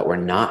people that were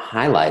not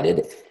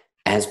highlighted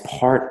as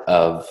part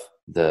of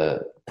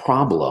the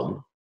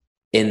problem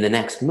in the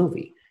next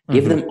movie.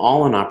 Give them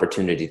all an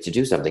opportunity to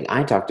do something.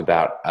 I talked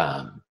about,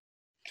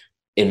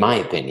 in my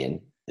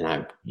opinion,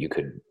 and you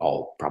could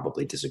all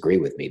probably disagree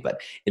with me,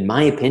 but in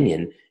my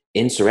opinion,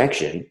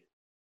 Insurrection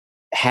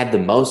had the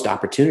most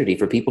opportunity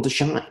for people to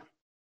shine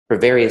for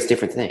various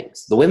different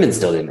things. The women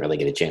still didn't really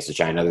get a chance to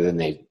shine, other than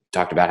they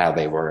talked about how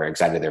they were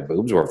excited their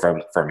boobs were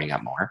firming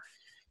up more.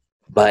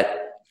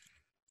 But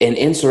in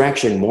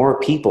Insurrection, more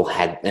people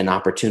had an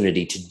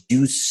opportunity to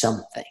do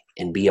something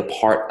and be a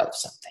part of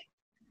something.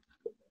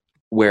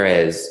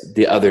 Whereas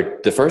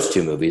the first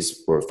two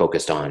movies were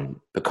focused on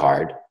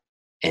Picard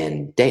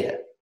and Data,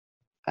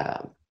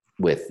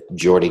 with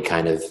Geordi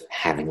kind of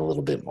having a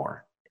little bit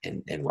more,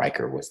 and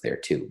Riker was there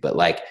too. But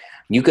like,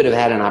 you could have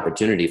had an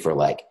opportunity for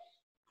like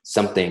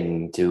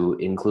something to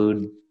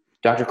include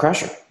Dr.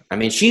 Crusher. I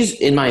mean, she's,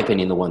 in my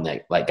opinion, the one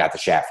that like got the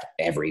shaft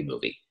every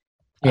movie.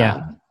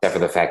 Yeah. Except for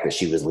the fact that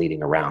she was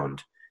leading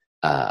around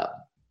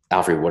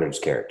Alfred Woodard's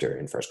character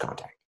in First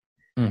Contact.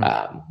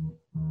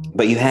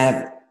 But you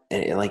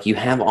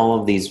have all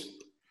of these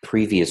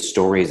previous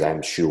stories,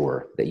 I'm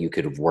sure, that you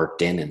could have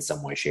worked in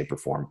some way, shape, or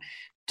form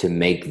to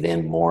make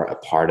them more a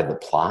part of the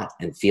plot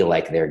and feel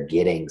like they're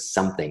getting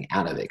something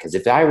out of it. Because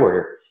if I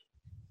were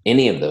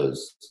any of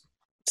those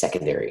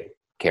secondary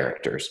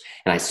characters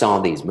and I saw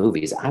these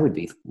movies, I would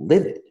be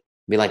livid.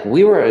 Be like,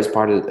 we were as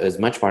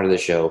much part of the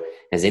show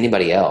as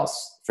anybody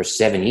else for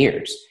 7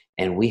 years,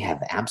 and we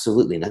have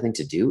absolutely nothing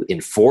to do in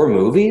 4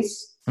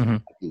 movies.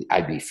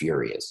 I'd be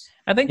furious.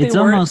 I think it's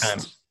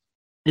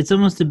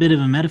almost a bit of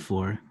a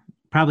metaphor,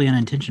 probably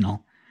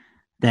unintentional,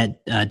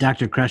 that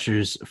Dr.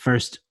 Crusher's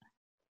first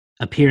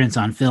appearance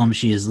on film,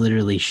 she is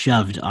literally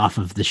shoved off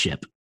of the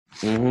ship.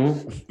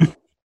 I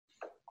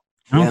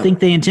don't think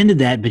they intended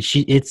that, but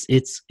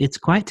it's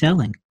quite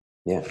telling.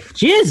 Yeah,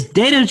 she is.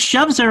 Data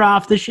shoves her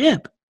off the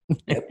ship.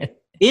 Yep.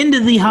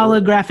 Into the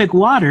holographic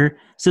water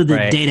so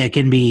that Data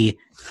can be,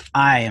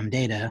 I am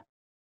Data,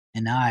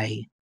 and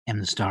I am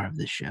the star of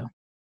this show.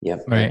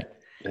 Yep. Right.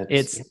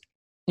 It's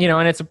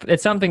and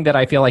it's something that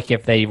I feel like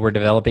if they were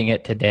developing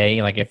it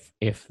today, like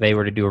if they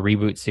were to do a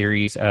reboot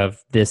series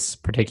of this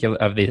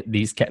particular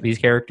these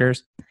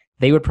characters,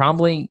 they would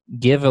probably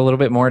give a little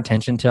bit more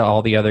attention to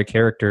all the other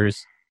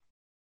characters,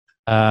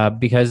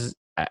 because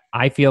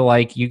I feel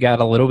like you got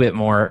a little bit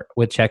more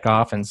with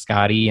Chekhov and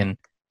Scotty and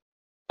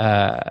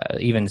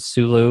even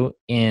Sulu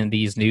in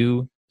these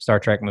new Star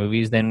Trek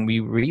movies than we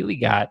really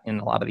got in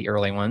a lot of the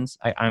early ones.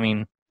 I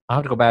mean, I'll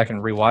have to go back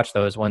and rewatch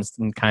those ones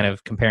and kind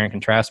of compare and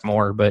contrast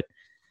more. But,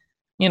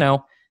 you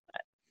know,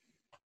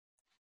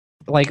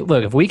 like,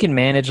 look, if we can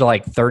manage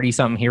like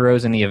 30-something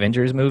heroes in the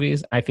Avengers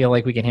movies, I feel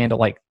like we can handle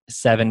like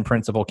 7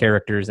 principal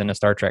characters in a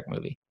Star Trek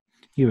movie.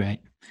 You're right.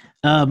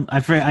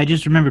 I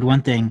just remembered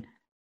one thing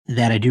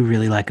that I do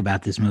really like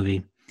about this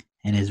movie,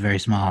 and it's very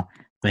small,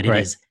 but it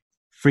is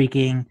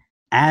freaking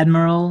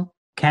Admiral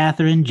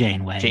Catherine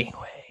Janeway.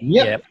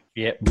 Yep.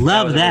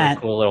 Love that.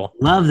 Really cool little.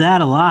 Love that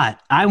a lot.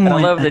 I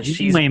want a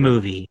Janeway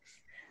movie.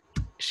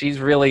 She's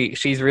really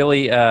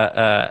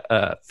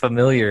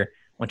familiar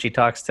when she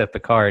talks to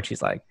Picard.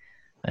 She's like,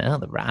 well,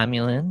 the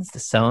Romulans, the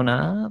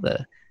Sonar,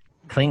 the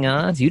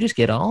Klingons, you just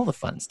get all the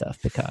fun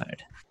stuff,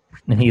 Picard.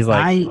 And he's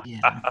like,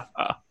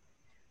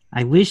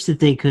 I wish that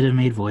they could have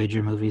made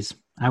Voyager movies.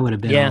 I would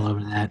have been all over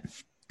that.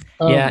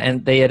 Yeah,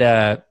 and they had,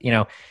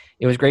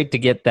 it was great to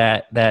get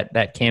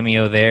that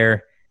cameo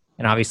there.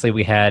 And obviously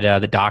we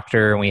had the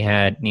Doctor and we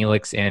had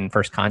Neelix in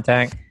First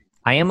Contact.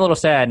 I am a little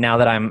sad now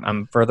that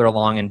I'm further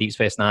along in Deep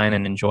Space Nine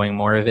and enjoying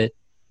more of it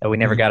that we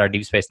never got our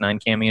Deep Space Nine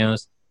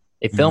cameos.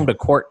 They filmed a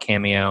Quark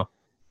cameo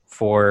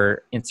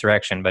for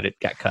Insurrection, but it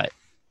got cut.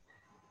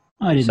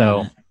 Oh, I didn't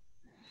know that.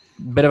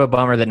 Bit of a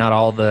bummer that not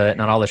all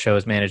the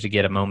shows managed to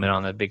get a moment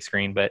on the big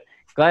screen, but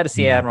glad to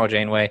see Admiral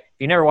Janeway. If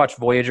you never watched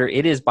Voyager,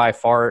 it is by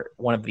far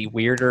one of the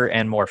weirder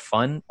and more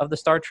fun of the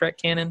Star Trek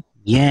canon.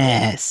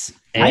 Yes.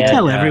 And, I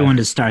tell everyone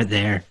to start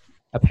there.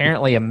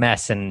 Apparently a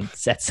mess and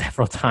set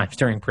several times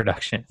during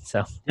production.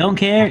 So don't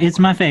care. It's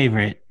my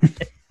favorite.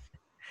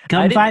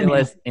 Come fight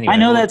me. Anyway, I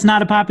know that's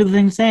not a popular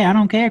thing to say. I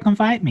don't care. Come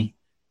fight me.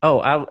 Oh,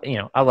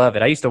 I love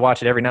it. I used to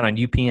watch it every night on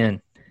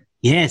UPN.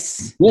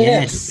 Yes.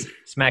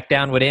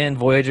 SmackDown would end,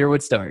 Voyager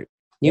would start.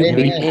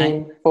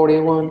 UPN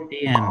 41.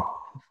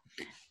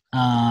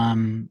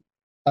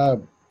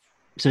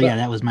 So yeah,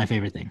 that was my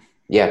favorite thing.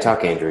 Yeah,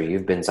 talk, Andrew.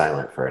 You've been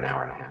silent for an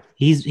hour and a half.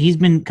 He's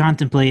been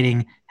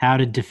contemplating how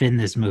to defend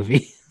this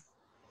movie.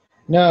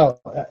 No,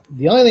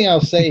 the only thing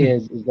I'll say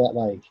is that,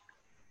 like,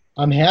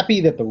 I'm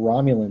happy that the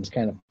Romulans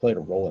kind of played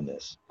a role in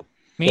this.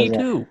 Me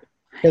too.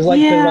 Because like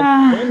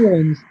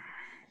Romulans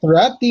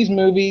throughout these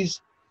movies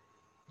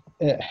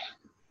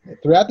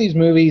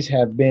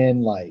have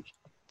been like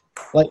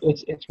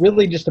it's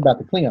really just about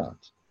the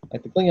Klingons.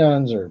 Like the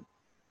Klingons are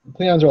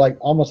like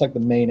almost like the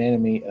main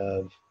enemy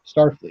of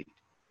Starfleet.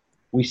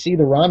 We see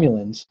the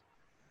Romulans,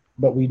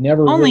 but we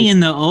never only in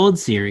the old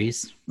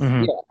series.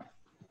 Mm-hmm.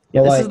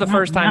 Yeah, this is the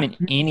first time in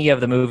any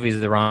of the movies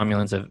the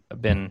Romulans have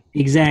been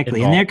exactly,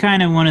 involved. And they're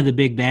kind of one of the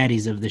big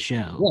baddies of the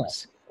show.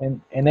 Yes,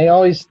 and they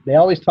always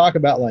talk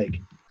about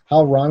like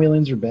how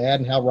Romulans are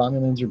bad,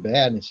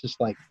 and it's just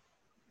like,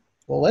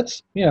 well,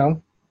 let's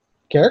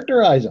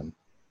characterize them,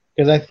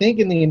 because I think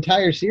in the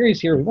entire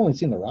series here we've only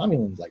seen the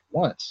Romulans like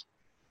once,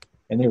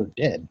 and they were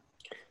dead.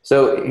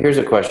 So here's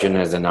a question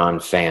as a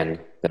non-fan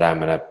that I'm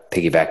going to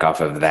piggyback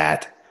off of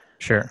that.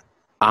 Sure.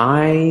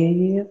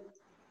 I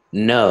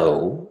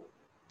know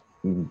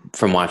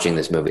from watching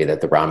this movie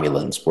that the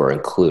Romulans were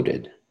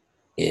included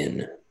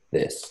in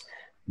this,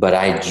 but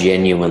I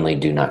genuinely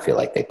do not feel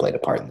like they played a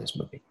part in this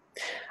movie.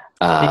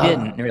 They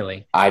didn't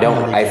really. I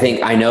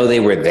know they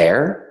were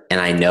there,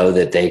 and I know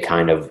that they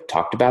kind of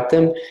talked about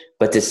them,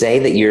 but to say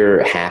that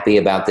you're happy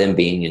about them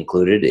being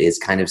included is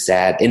kind of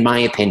sad, in my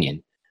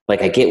opinion.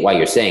 Like, I get why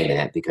you're saying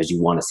that because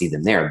you want to see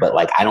them there, but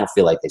like, I don't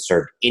feel like they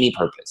served any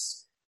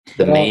purpose.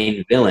 The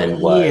main villain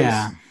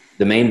was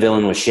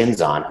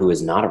Shinzon, who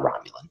is not a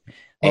Romulan,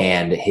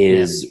 and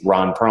his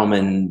Ron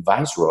Perlman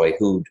Viceroy,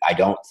 who I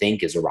don't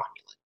think is a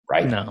Romulan,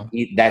 right? No,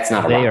 that's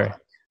not a Romulan.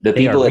 The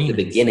people at the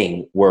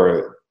beginning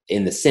were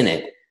in the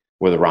Senate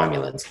were the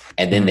Romulans,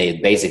 and then they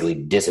basically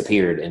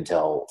disappeared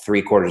until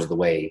 3/4 of the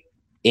way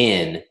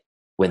in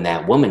when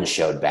that woman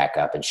showed back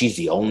up, and she's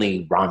the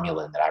only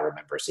Romulan that I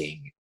remember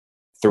seeing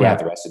throughout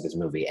the rest of this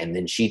movie. And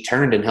then she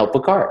turned and helped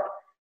Picard.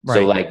 Right.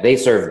 So like they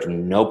served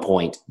no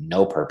point,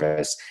 no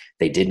purpose.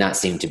 They did not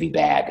seem to be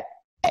bad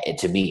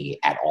to me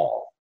at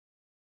all.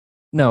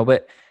 No,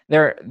 but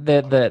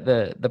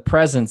the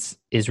presence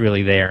is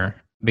really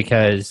there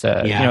because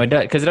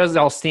it does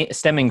all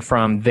stemming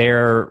from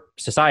their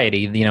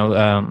society.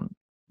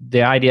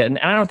 The idea, and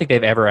I don't think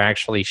they've ever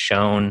actually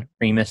shown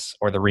Remus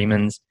or the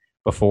Remans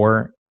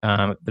before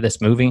this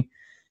movie,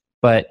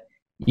 but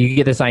you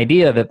get this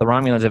idea that the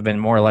Romulans have been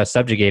more or less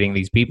subjugating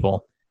these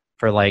people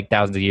for like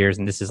thousands of years,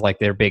 and this is like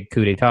their big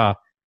coup d'etat.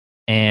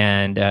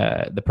 And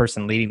the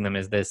person leading them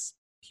is this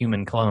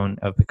human clone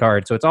of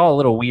Picard. So it's all a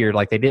little weird.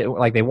 Like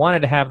they wanted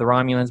to have the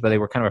Romulans, but they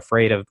were kind of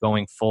afraid of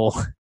going full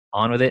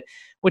on with it,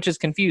 which is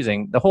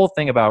confusing. The whole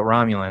thing about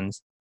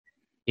Romulans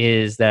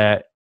is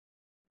that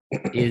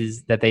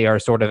they are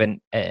sort of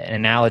an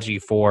analogy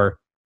for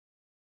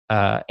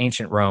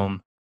ancient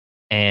Rome,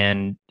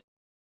 and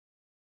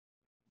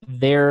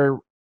they're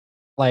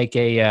like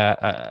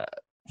I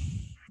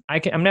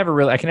can never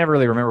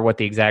really remember what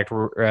the exact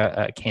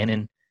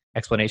canon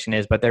explanation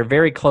is, but they're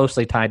very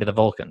closely tied to the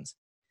Vulcans,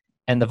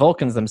 and the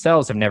Vulcans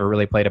themselves have never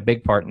really played a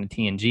big part in the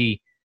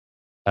TNG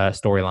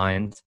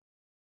storylines.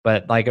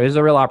 But like, there's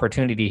a real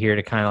opportunity here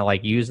to kind of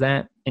like use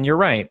that. And you're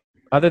right,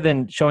 other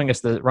than showing us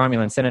the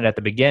Romulan Senate at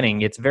the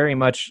beginning, it's very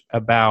much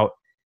about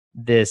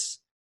this,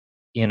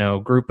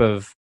 group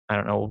of, I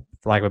don't know,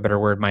 for lack of a better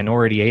word,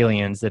 minority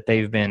aliens that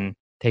they've been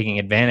taking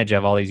advantage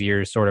of all these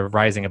years, sort of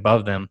rising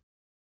above them.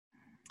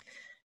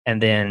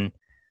 And then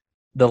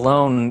the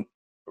lone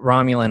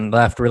Romulan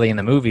left really in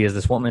the movie is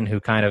this woman who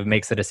kind of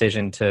makes the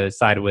decision to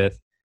side with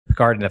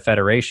Picard and the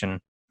Federation,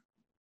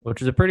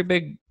 which is a pretty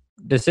big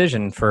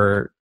decision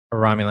for a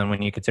Romulan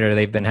when you consider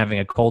they've been having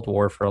a Cold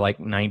War for like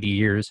 90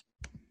 years.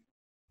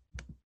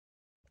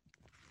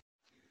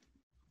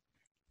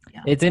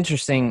 Yeah. It's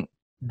interesting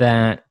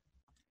that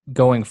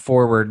going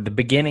forward, the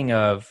beginning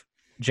of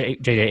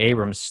J.J.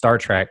 Abrams' Star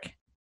Trek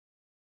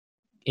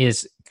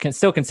is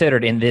still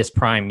considered in this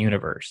Prime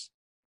universe.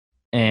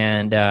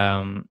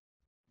 And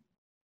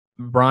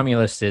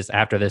Romulus is,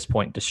 after this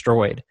point,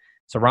 destroyed.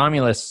 So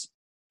Romulus,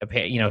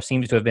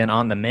 seems to have been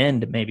on the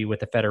mend maybe with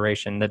the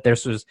Federation, that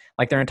this was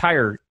like their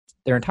entire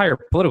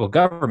political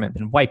government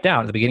been wiped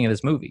out at the beginning of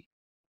this movie.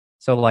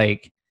 So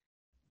like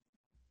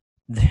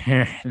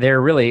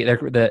they're really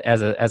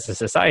as a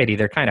society,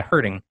 they're kind of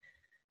hurting,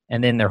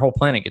 and then their whole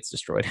planet gets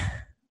destroyed.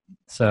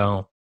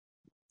 So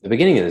the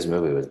beginning of this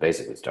movie was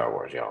basically Star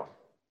Wars, y'all.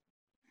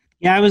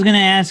 Yeah, I was going to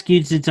ask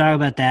you to talk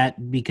about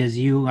that because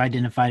you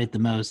identified it the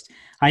most.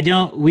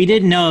 We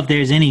didn't know if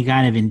there's any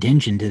kind of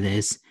intention to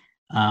this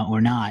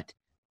or not,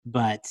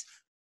 but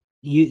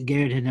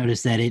Garrett had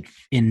noticed that it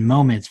in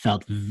moments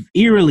felt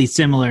eerily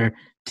similar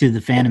to the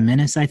Phantom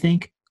Menace, I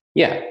think.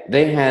 Yeah,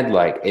 they had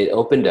it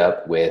opened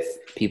up with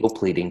people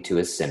pleading to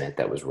a Senate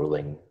that was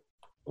ruling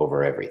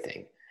over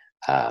everything.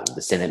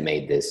 The Senate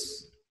made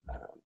this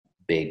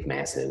big,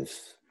 massive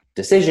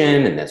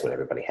decision, and that's what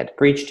everybody had to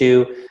preach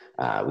to.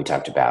 We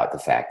talked about the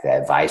fact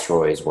that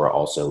viceroys were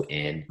also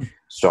in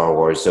Star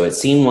Wars. So it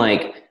seemed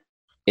like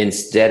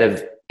instead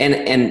of,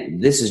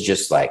 and this is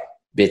just like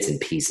bits and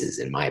pieces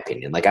in my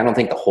opinion. Like, I don't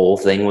think the whole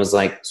thing was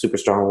like super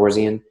Star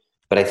Warsian,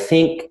 but I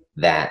think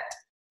that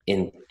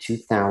in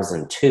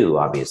 2002,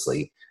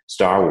 obviously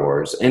Star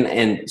Wars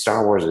and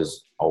Star Wars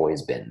has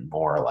always been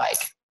more like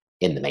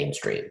in the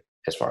mainstream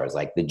as far as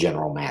like the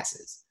general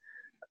masses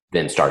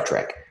than Star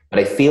Trek. But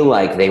I feel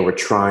like they were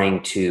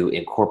trying to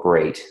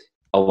incorporate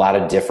a lot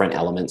of different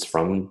elements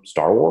from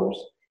Star Wars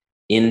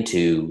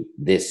into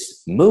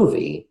this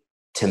movie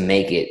to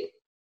make it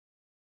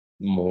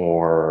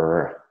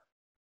more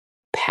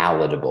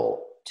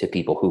palatable to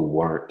people who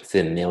weren't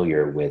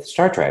familiar with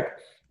Star Trek,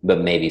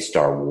 but maybe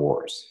Star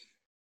Wars.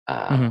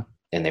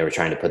 And they were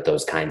trying to put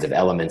those kinds of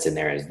elements in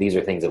there as these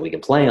are things that we can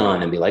play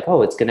on and be like,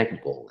 oh, it's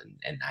connectable.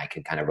 And I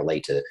can kind of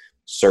relate to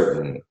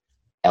certain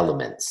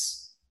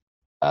elements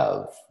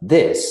of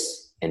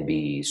this and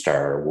be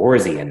Star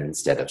Warsian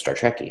instead of Star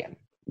Trekian.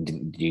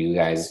 Do you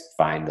guys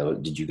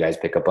did you guys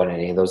pick up on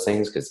any of those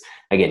things? Because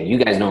again, you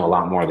guys know a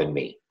lot more than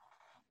me.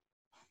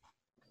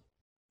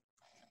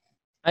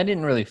 I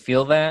didn't really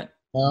feel that,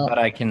 but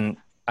I can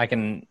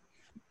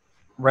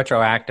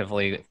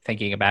retroactively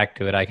thinking back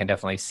to it, I can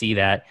definitely see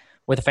that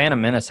with Phantom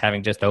Menace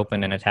having just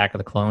opened and Attack of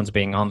the Clones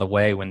being on the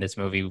way when this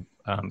movie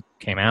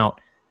came out.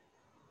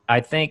 I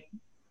think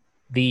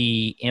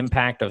the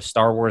impact of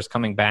Star Wars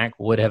coming back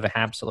would have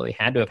absolutely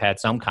had to have had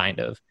some kind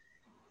of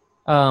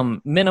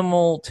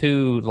minimal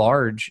to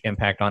large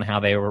impact on how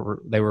they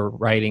were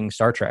writing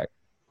Star Trek.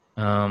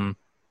 I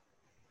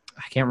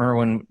can't remember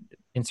when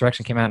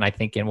Insurrection came out, and I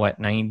think in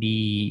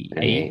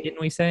 98, didn't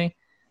we say?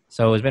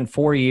 So it's been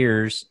 4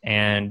 years,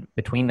 and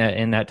between that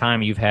in that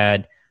time, you've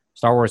had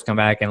Star Wars come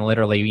back and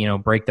literally,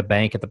 break the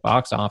bank at the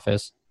box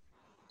office.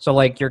 So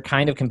like you're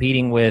kind of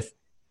competing with,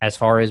 as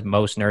far as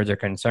most nerds are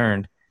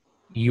concerned,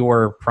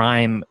 your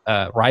prime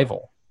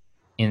rival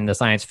in the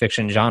science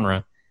fiction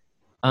genre.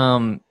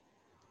 And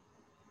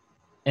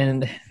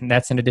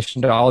that's in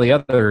addition to all the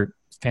other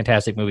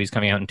fantastic movies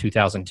coming out in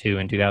 2002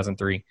 and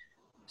 2003.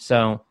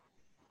 So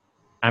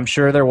I'm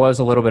sure there was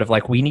a little bit of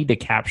like, we need to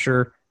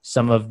capture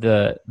some of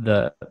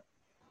the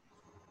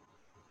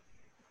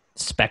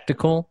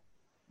spectacle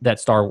that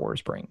Star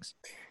Wars brings.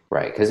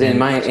 Right. Because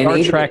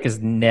Star Trek has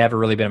never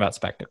really been about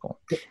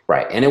spectacle.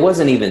 Right. And it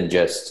wasn't even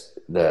just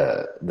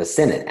the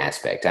Senate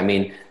aspect. I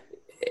mean,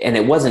 and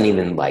it wasn't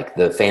even like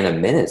the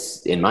Phantom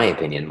Menace, in my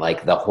opinion.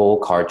 Like the whole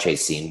car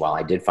chase scene, while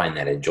I did find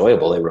that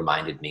enjoyable, it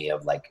reminded me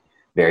of like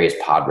various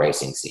pod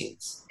racing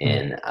scenes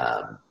in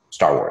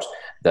Star Wars.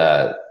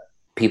 The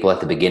people at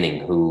the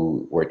beginning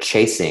who were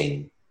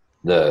chasing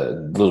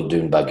the little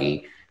dune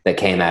buggy that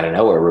came out of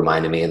nowhere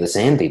reminded me of the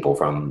Sand People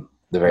from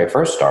the very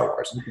first Star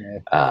Wars.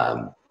 Okay.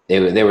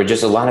 There were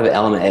just a lot of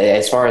elements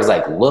as far as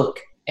like look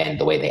and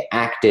the way they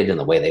acted and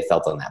the way they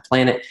felt on that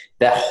planet.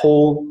 That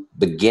whole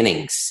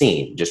beginning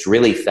scene just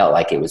really felt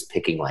like it was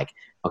picking like,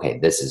 okay,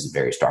 this is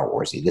very Star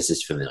Warsy. This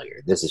is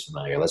familiar. This is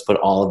familiar. Let's put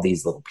all of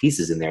these little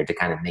pieces in there to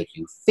kind of make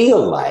you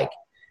feel like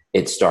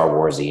it's Star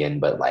Warsian,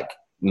 but like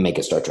make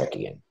it Star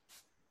Trekian.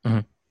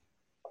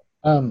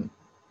 Mm-hmm.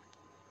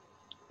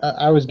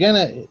 I was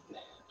gonna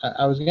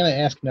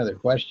ask another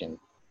question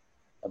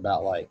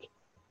about like,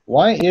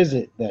 why is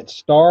it that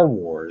Star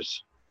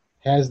Wars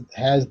has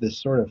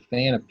this sort of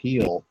fan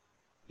appeal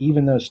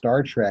even though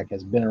Star Trek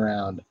has been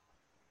around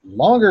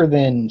longer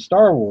than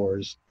Star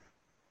Wars,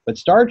 but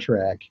Star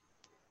Trek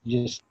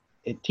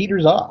it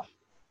teeters off.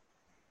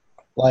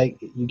 Like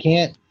you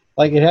can't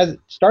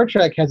Star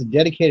Trek has a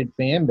dedicated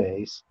fan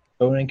base,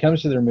 but when it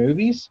comes to their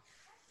movies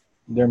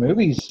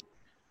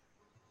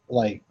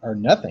like are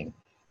nothing.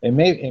 And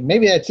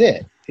maybe that's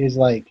it. Is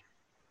like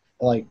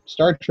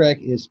Star Trek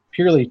is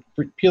purely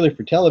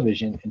for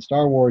television, and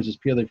Star Wars is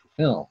purely for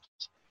films.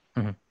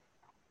 Mm-hmm.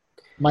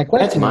 My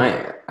question.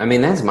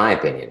 That's my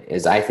opinion.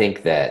 Is I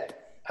think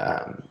that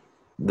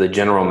the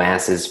general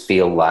masses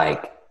feel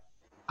like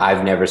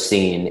I've never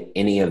seen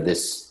any of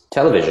this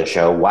television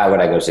show. Why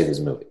would I go see this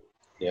movie?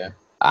 Yeah.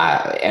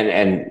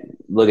 And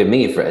look at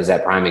me as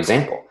that prime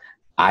example.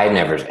 I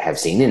never have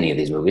seen any of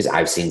these movies.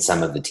 I've seen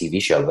some of the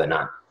TV show, but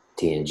not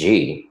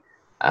TNG.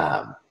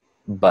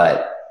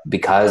 But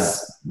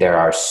because there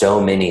are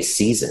so many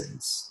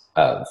seasons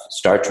of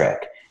Star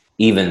Trek,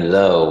 even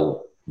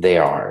though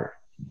they're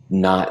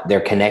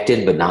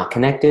connected but not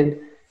connected,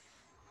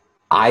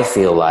 I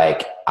feel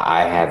like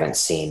I haven't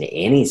seen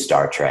any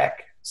Star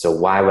Trek. So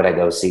why would I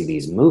go see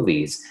these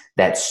movies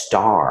that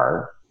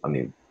star, let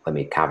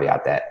me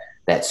caveat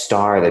that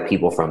star the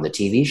people from the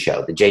TV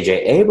show, the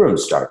J.J.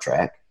 Abrams Star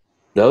Trek,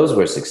 those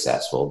were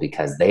successful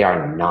because they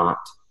are not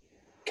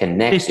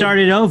connected. They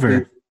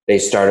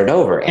started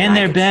over. And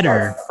they're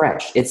better.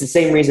 Fresh. It's the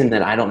same reason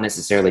that I don't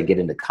necessarily get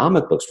into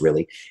comic books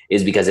really,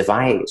 is because if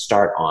I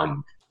start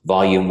on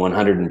volume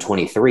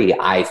 123,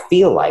 I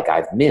feel like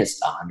I've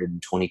missed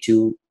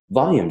 122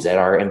 volumes that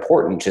are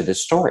important to the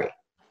story.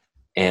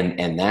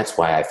 And that's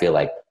why I feel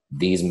like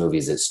these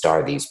movies that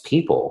star these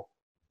people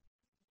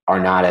are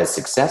not as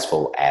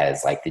successful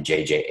as like the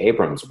J.J.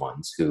 Abrams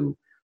ones who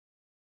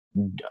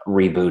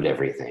reboot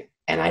everything.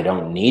 And I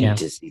don't need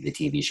to see the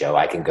TV show.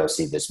 I can go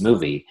see this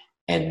movie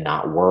and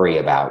not worry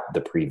about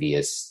the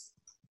previous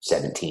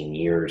 17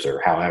 years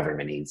or however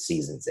many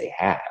seasons they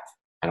have.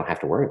 I don't have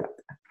to worry about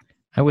that.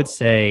 I would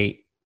say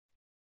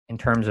in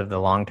terms of the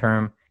long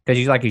term,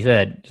 because like you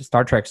said,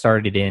 Star Trek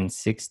started in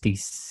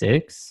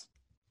 1966,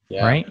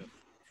 right?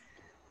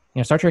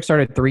 Star Trek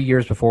started 3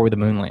 years before the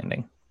moon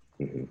landing.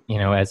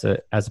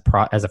 Mm-hmm.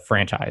 As a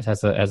franchise,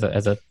 as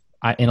a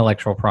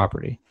intellectual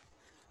property,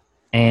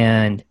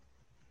 and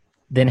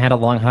then had a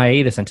long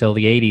hiatus until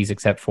the 80s,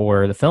 except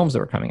for the films that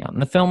were coming out.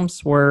 And the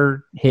films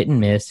were hit and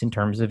miss in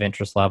terms of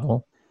interest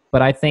level.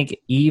 But I think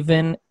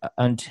even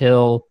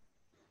until,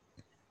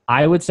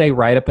 I would say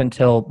right up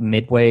until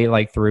midway,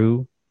 like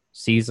through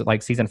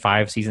season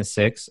 5, season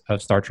 6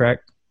 of Star Trek,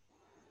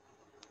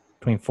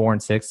 between 4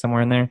 and 6,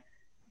 somewhere in there,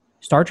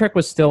 Star Trek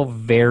was still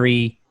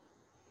very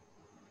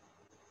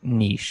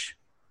niche,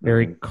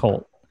 very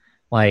cult.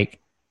 Like,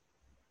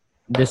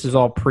 this is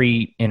all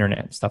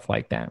pre-internet, stuff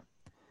like that.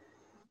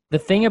 The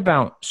thing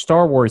about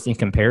Star Wars in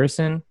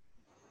comparison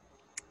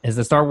is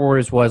that Star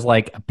Wars was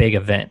like a big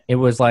event. It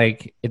was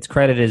like, it's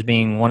credited as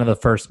being one of the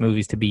first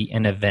movies to be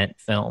an event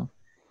film.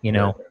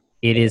 It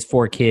is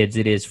for kids,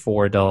 it is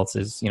for adults,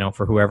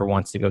 for whoever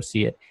wants to go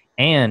see it.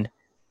 And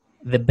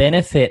the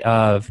benefit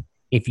of,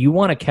 if you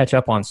want to catch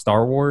up on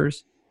Star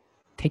Wars,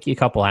 take you a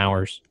couple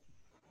hours,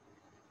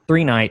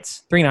 3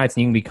 nights, and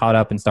you can be caught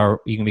up on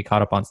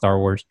Star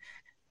Wars.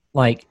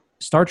 Like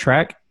Star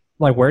Trek,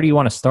 like where do you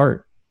want to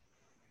start?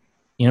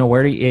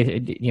 Where do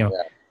you,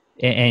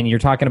 and you're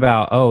talking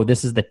about,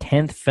 this is the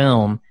 10th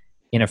film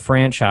in a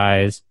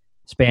franchise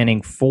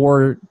spanning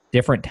 4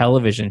 different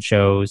television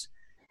shows.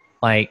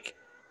 Like,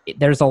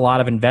 there's a lot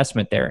of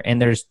investment there,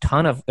 and there's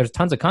tons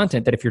of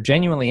content that if you're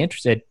genuinely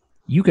interested,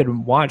 you could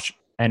watch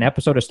an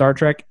episode of Star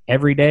Trek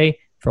every day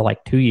for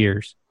like 2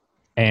 years,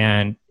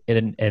 and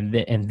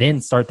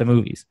then start the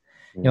movies.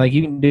 Like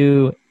you can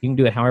do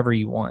it however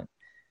you want.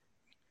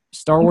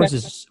 Star Wars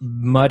is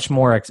much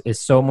more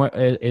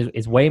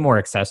is way more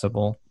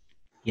accessible,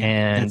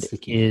 and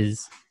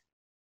is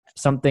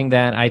something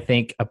that I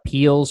think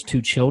appeals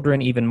to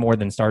children even more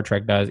than Star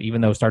Trek does.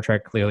 Even though Star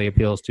Trek clearly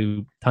appeals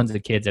to tons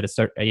of kids at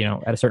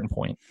a certain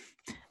point,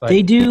 but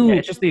they do.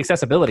 It's just the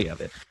accessibility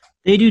of it.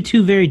 They do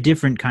 2 very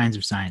different kinds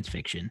of science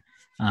fiction.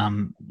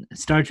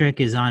 Star Trek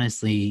is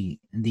honestly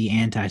the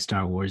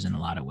anti-Star Wars in a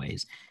lot of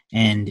ways,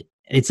 and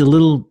it's a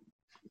little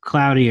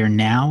cloudier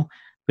now.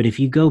 But if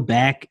you go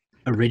back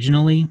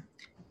originally,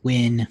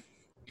 when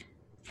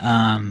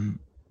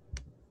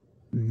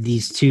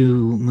these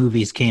 2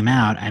 movies came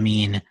out,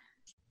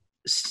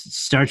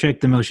 Star Trek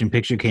the Motion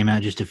Picture came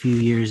out just a few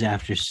years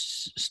after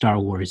Star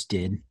Wars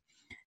did,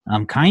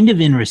 kind of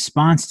in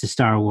response to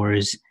Star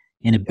Wars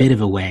in a bit of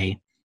a way.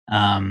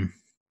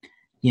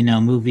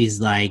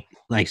 Movies like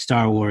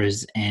Star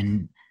Wars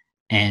and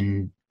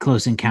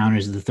Close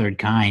Encounters of the Third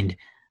Kind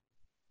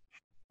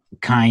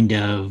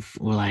of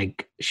were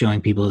like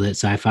showing people that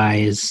sci-fi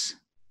is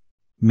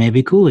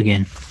maybe cool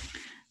again.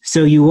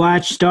 So you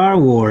watch Star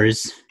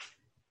Wars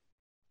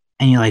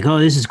and you're like, oh,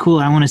 this is cool.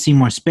 I want to see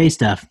more space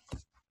stuff.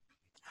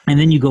 And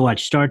then you go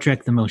watch Star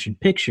Trek the Motion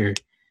Picture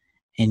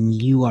and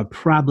you are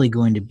probably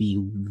going to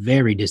be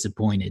very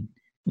disappointed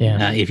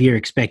if you're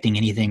expecting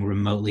anything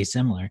remotely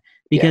similar,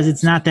 because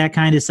it's not that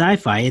kind of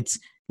sci-fi. It's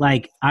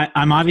Like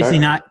I'm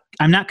obviously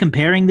I'm not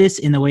comparing this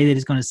in the way that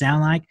it's going to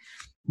sound like,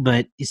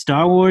 but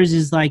Star Wars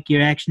is like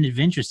your action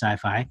adventure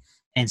sci-fi,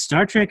 and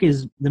Star Trek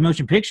is the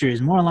motion picture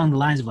is more along the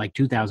lines of like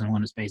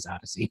 2001: A Space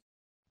Odyssey.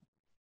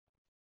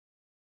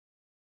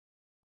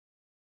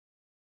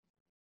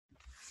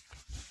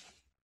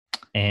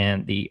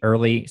 And the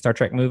early Star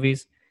Trek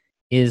movies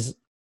is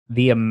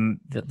the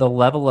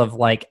level of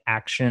like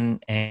action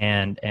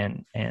and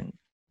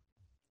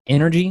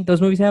energy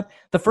those movies have.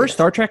 The first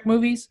Star Trek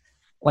movies,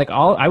 like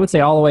I would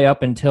say all the way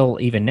up until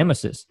even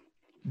Nemesis,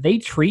 they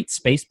treat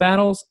space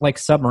battles like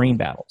submarine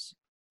battles.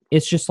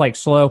 It's just like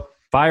slow,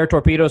 fire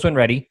torpedoes when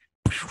ready.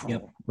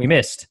 Yep. We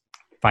missed.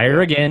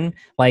 Fire again.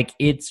 Like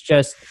it's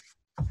just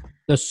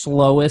the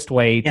slowest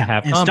way to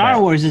have and combat.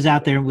 Star Wars is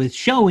out there with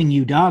showing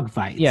you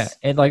dogfights. Yeah,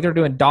 and like they're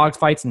doing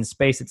dogfights in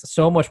space. It's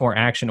so much more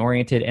action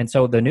oriented. And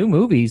so the new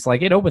movies,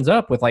 like it opens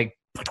up with like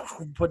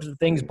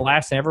things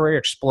blasting everywhere,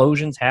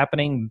 explosions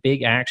happening,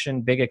 big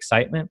action, big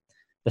excitement.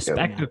 The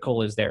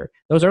spectacle is there.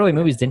 Those early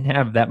movies didn't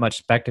have that much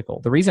spectacle.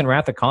 The reason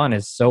Wrath of Khan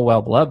is so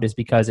well beloved is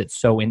because it's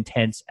so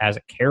intense as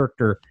a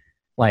character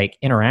like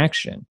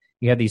interaction.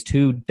 You have these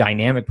two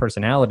dynamic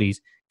personalities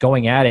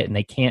going at it, and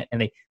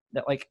they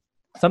like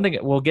something.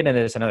 We'll get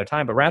into this another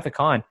time, but Wrath of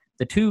Khan,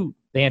 the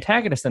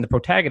antagonist and the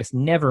protagonist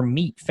never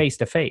meet face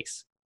to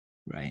face,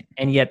 right?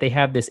 And yet they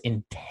have this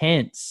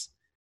intense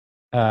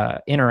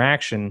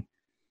interaction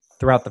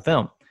throughout the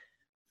film.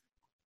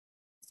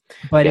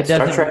 But it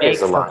doesn't make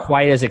for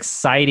quite as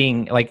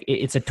exciting. Like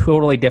it's a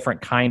totally different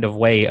kind of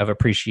way of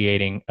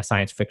appreciating a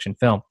science fiction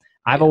film.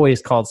 I've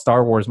always called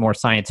Star Wars more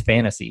science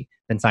fantasy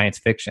than science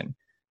fiction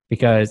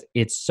because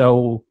it's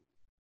so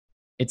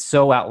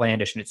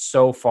outlandish and it's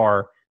so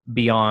far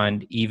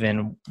beyond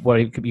even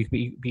what it could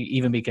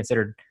even be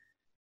considered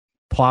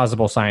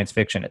plausible science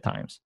fiction at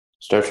times.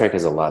 Star Trek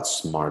is a lot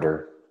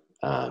smarter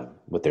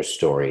with their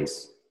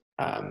stories.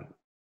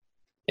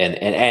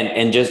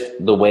 And just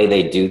the way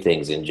they do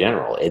things in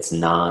general. It's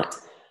not,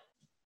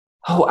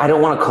 I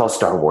don't want to call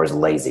Star Wars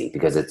lazy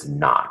because it's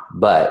not.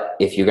 But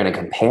if you're going to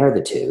compare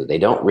the two, they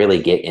don't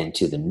really get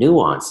into the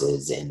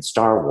nuances in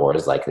Star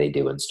Wars like they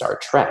do in Star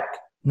Trek.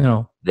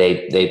 No.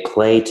 They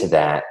play to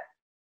that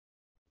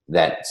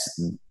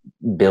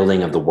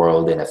building of the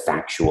world in a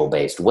factual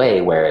based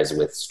way, whereas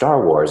with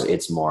Star Wars,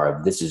 it's more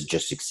of this is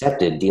just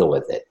accepted, deal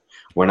with it.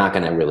 We're not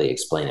going to really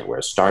explain it,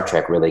 whereas Star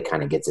Trek really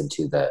kind of gets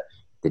into the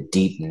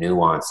deep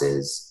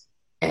nuances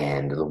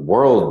and the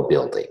world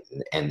building,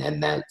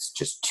 and that's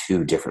just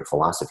two different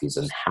philosophies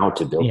on how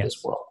to build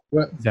this world.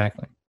 Well,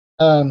 exactly.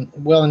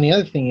 Well, and the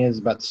other thing is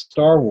about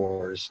Star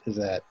Wars is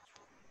that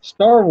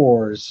Star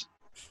Wars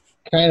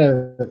kind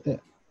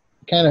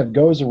of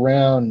goes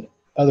around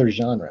other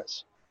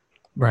genres,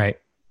 right?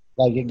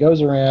 Like it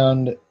goes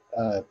around.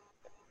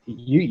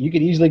 You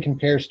could easily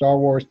compare Star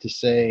Wars to,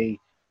 say,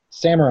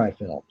 samurai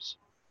films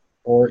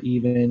or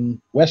even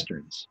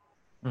westerns.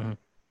 Mm-hmm.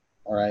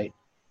 All right.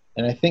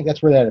 And I think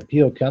that's where that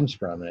appeal comes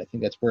from, and I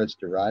think that's where it's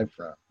derived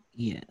from.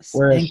 Yes.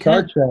 Whereas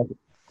Star Trek,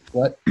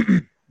 what?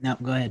 No,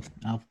 go ahead.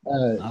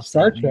 I'll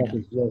Star Trek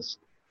is just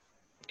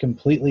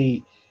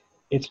completely,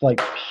 it's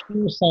like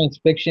pure science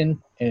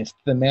fiction, and it's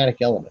thematic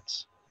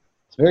elements.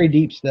 It's very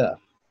deep stuff.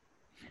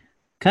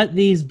 Cut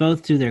these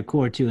both to their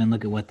core, too, and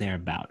look at what they're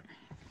about.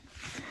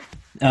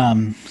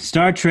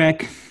 Star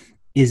Trek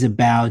is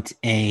about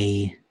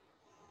a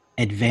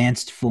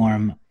advanced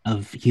form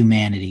of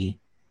humanity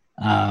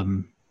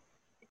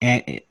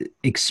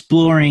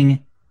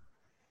exploring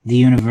the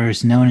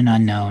universe, known and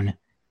unknown,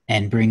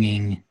 and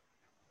bringing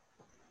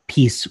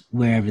peace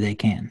wherever they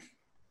can.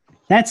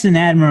 That's an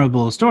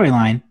admirable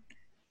storyline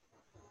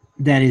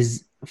that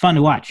is fun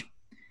to watch.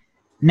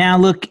 Now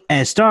look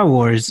at Star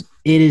Wars.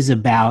 It is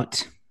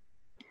about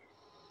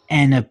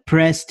an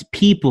oppressed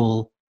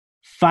people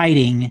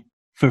fighting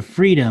for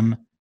freedom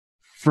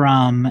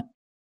from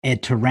a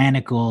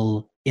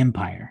tyrannical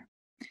empire.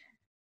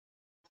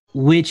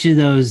 Which of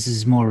those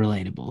is more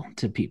relatable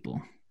to people?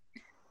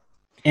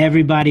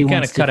 Everybody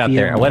wants to kind of cut out feel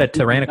there. What a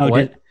tyrannical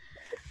what?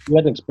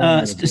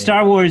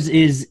 Star Wars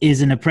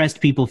is an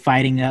oppressed people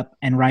fighting up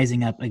and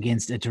rising up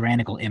against a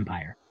tyrannical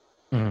empire.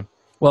 Mm-hmm.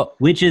 Well,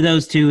 which of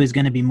those two is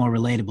going to be more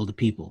relatable to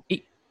people?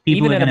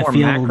 People are going to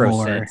feel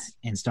more sense,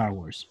 in Star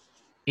Wars.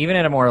 Even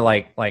in a more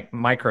like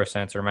micro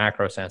sense or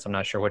macro sense, I'm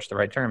not sure which the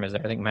right term is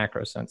there. I think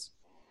macro sense,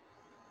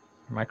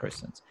 micro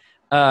sense.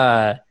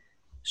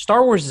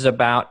 Star Wars is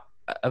about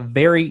a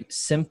very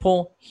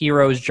simple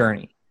hero's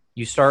journey.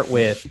 You start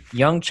with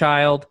young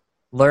child,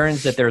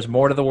 learns that there's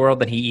more to the world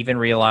than he even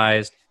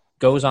realized,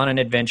 goes on an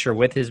adventure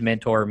with his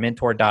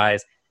mentor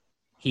dies,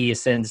 he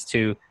ascends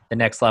to the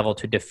next level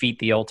to defeat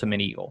the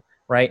ultimate evil,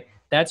 right?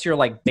 That's your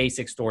like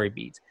basic story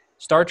beats.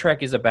 Star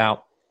Trek is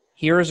about,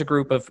 here is a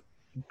group of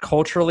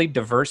culturally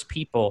diverse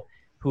people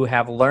who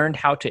have learned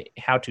how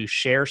to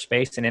share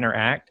space and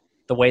interact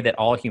the way that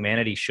all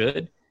humanity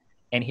should.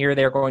 And here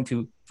they're going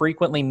to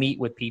frequently meet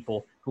with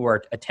people who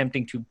are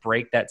attempting to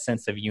break that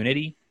sense of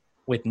unity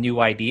with new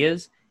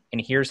ideas.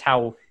 And here's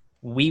how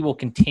we will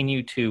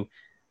continue to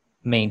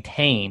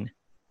maintain,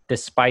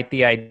 despite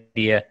the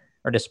idea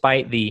or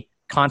despite the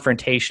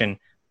confrontation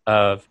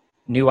of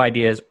new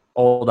ideas,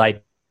 old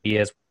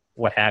ideas,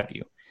 what have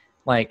you.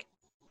 Like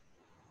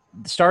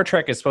Star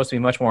Trek is supposed to be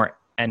much more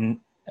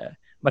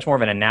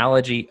of an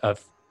analogy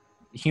of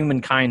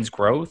humankind's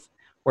growth,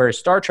 whereas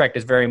Star Wars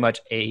is very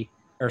much a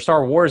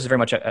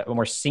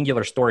more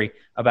singular story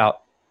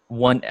about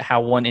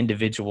how one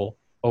individual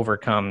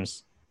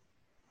overcomes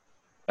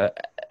a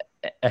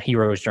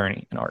hero's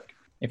journey, an arc,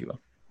 if you will.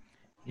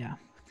 Yeah.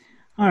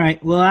 All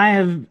right. Well, I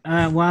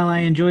have while I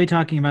enjoy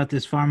talking about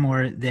this far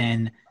more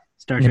than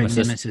Star Trek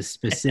Nemesis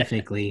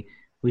specifically,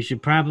 we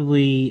should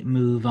probably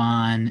move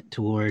on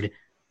toward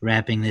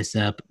wrapping this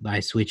up by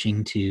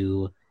switching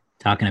to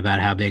talking about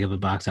how big of a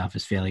box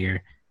office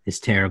failure this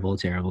terrible,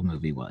 terrible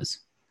movie was.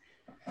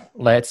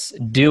 Let's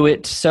do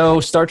it. So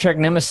Star Trek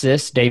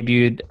Nemesis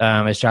debuted,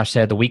 as Josh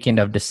said, the weekend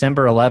of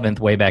December 11th,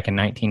 way back in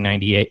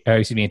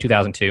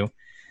 2002.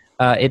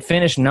 It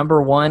finished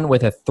number one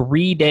with a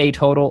 3-day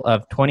total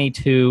of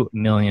 $22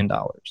 million,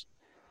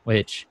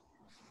 which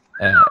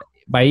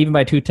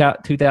by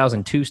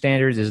 2002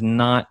 standards is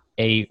not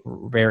a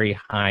very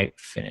high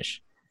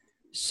finish.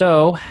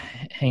 So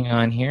hang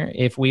on here.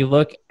 If we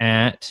look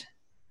at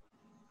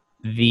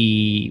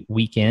the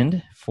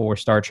weekend for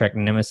Star Trek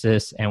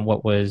Nemesis and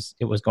what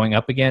it was going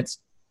up against,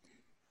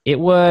 it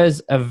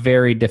was a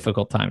very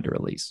difficult time to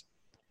release.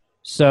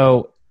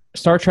 So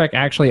Star Trek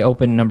actually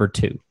opened number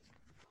 2.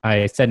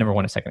 I said number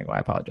 1 a second ago. I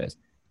apologize.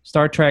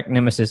 Star Trek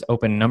Nemesis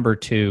opened number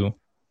 2.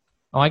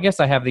 Oh, I guess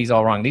I have these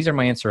all wrong. These are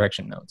my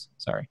insurrection notes.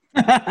 Sorry.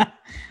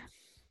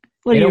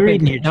 What are you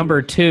reading here?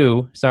 Number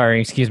 2.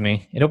 Sorry, excuse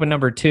me. It opened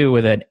number 2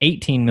 with an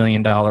 $18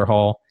 million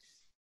haul.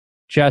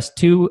 Just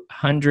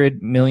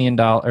 $200 million,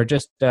 or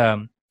just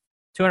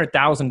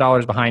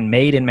 $200,000 behind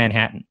Made in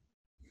Manhattan.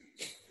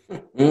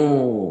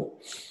 In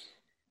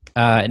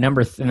the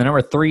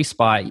number 3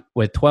 spot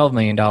with $12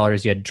 million,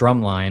 you had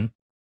Drumline.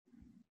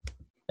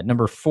 At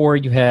number 4,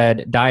 you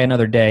had Die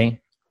Another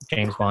Day,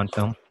 James Bond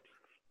film.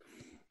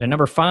 At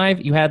number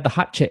 5, you had The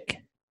Hot Chick.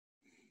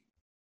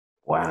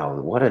 Wow,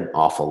 what an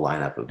awful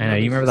lineup of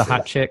movies. You remember The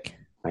Hot Chick?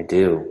 I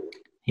do.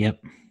 Yep.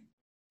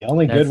 The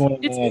only good one.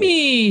 It's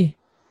me,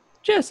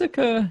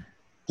 Jessica.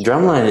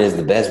 Drumline is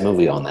the best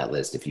movie on that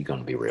list, if you're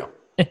going to be real.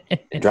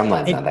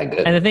 Drumline's not that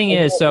good. And the thing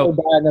is, so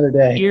Die Another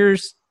Day.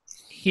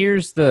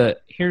 here's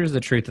the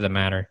truth of the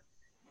matter.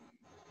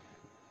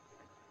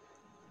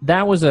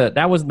 That was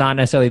not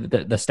necessarily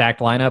the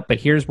stacked lineup, but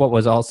here's what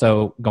was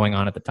also going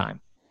on at the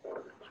time.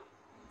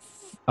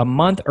 A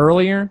month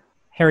earlier,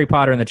 Harry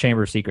Potter and the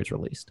Chamber of Secrets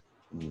released,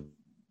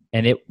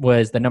 and it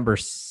was the number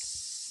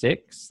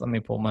 6. Let me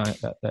pull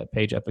that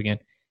page up again.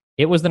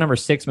 It was the number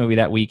 6 movie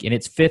that week. In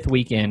its 5th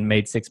weekend,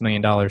 made $6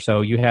 million.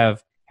 So you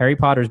have Harry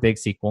Potter's big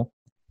sequel.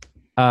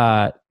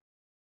 1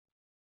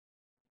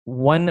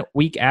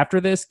 week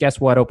after this, guess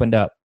what opened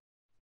up?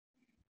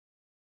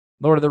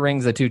 Lord of the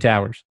Rings: The Two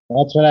Towers.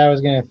 That's what I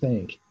was going to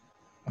think.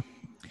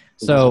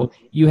 So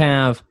you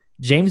have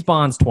James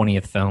Bond's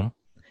 20th film.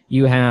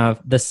 You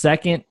have the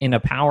second in a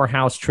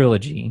powerhouse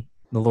trilogy,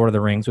 The Lord of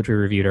the Rings, which we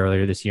reviewed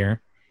earlier this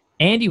year.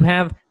 And you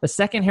have the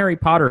second Harry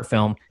Potter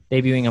film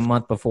debuting a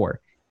month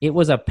before. It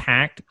was a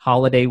packed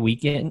holiday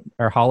weekend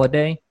or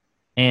holiday,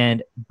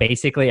 and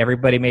basically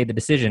everybody made the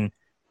decision,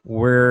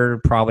 we're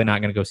probably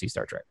not going to go see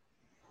Star Trek.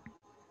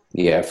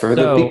 Yeah,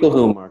 the people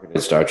who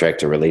marketed Star Trek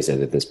to release it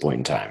at this point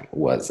in time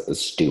was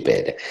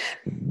stupid.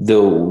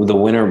 The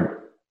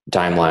winter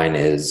timeline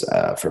is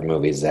for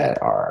movies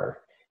that are,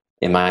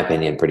 in my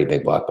opinion, pretty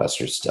big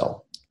blockbusters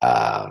still.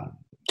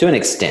 To an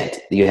extent,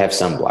 you have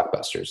some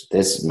blockbusters.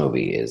 This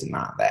movie is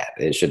not that.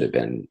 It should have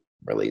been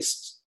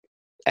released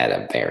at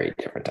a very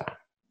different time.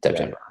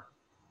 September.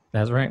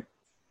 That's right.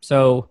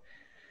 So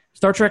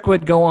Star Trek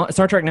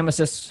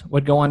Nemesis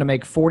would go on to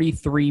make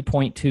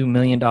 $43.2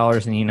 million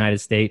in the United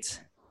States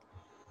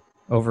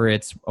over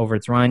its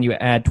run. You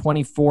add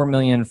 $24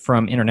 million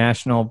from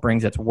international,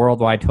 brings its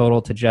worldwide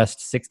total to just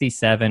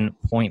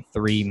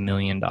 $67.3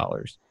 million,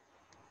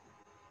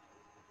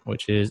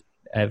 which is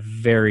a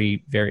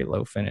very, very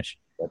low finish.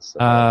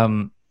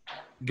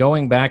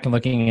 Going back and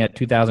looking at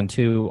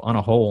 2002 on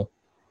a whole,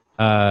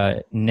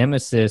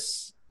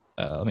 Nemesis,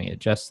 let me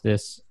adjust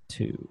this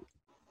to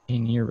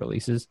in-year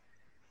releases.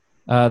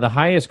 The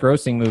highest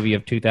grossing movie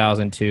of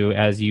 2002,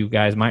 as you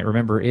guys might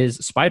remember, is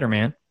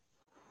Spider-Man.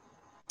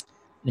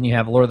 Then you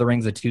have Lord of the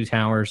Rings: The Two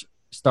Towers,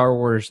 Star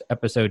Wars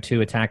Episode 2,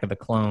 Attack of the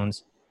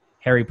Clones,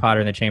 Harry Potter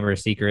and the Chamber of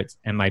Secrets,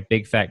 and My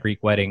Big Fat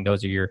Greek Wedding.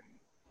 Those are your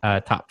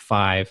top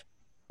 5.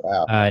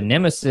 Wow.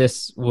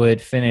 Nemesis would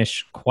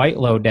finish quite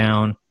low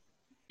down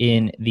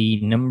in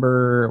the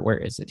number, where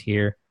is it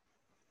here?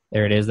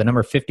 There it is, the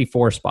number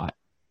 54 spot.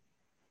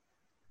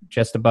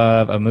 Just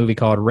above a movie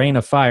called Reign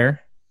of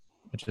Fire,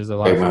 which is a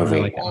lot of fun. I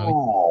like that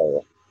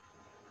movie.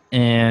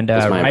 And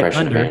right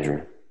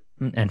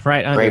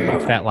under,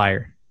 Big Fat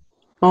Liar.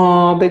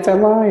 Oh, Big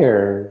Fat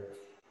Liar.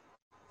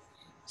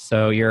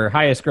 So your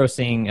highest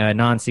grossing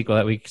non-sequel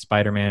that week,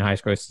 Spider-Man,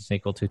 highest grossing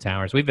sequel, Two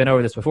Towers. We've been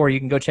over this before. You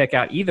can go check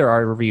out either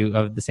our review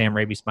of the Sam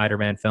Raimi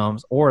Spider-Man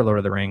films or Lord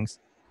of the Rings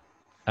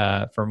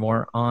for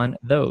more on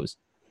those.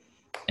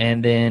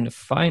 And then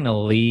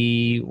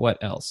finally, what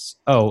else?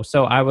 Oh,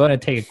 so I want to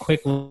take a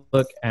quick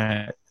look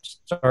at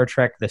Star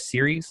Trek the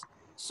series.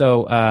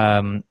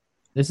 So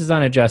this is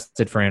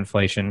unadjusted for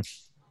inflation,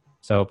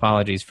 so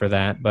apologies for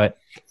that. But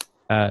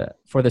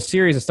for the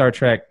series of Star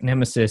Trek,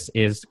 Nemesis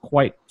is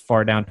quite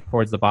far down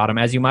towards the bottom.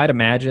 As you might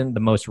imagine,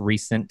 the most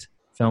recent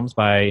films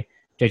by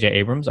J.J.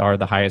 Abrams are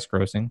the highest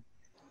grossing.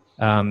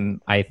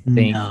 I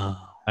think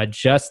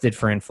adjusted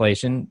for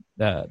inflation,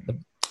 the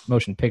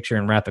motion picture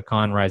and Wrath of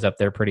Khan rise up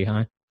there pretty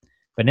high.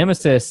 But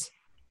Nemesis,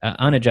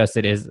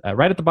 unadjusted, is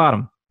right at the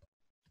bottom.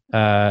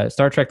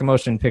 Star Trek the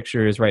motion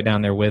picture is right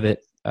down there with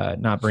it,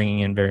 not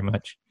bringing in very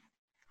much.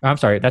 I'm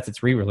sorry, that's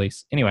its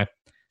re-release. Anyway,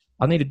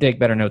 I'll need to take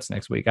better notes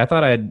next week. I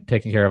thought I had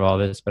taken care of all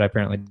this, but I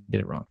apparently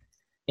did it wrong.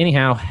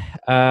 Anyhow,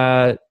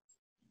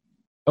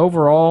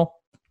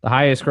 overall, the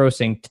highest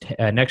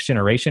grossing Next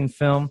Generation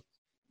film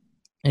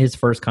is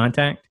First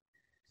Contact.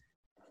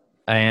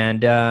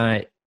 And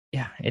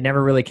it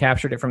never really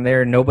captured it from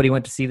there. Nobody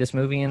went to see this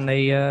movie, and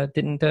they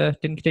didn't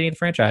continue the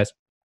franchise.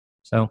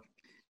 So,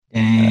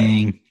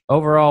 dang.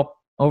 Overall,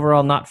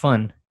 not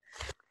fun.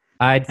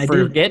 I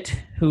forget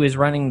who is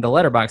running the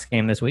Letterboxd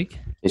game this week.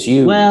 It's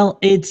you. Well,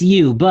 it's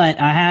you, but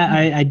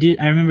I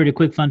remembered a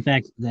quick fun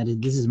fact that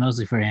this is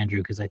mostly for Andrew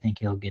because I think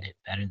he'll get it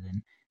better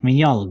than. I mean,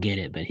 y'all will get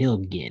it, but he'll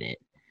get it.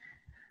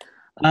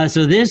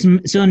 So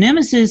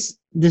Nemesis,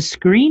 the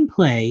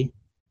screenplay,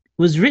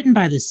 was written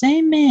by the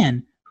same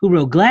man who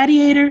wrote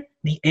Gladiator,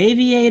 The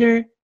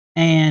Aviator,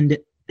 and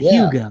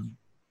Hugo.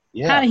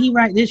 Yeah. How did he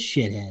write this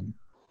shithead?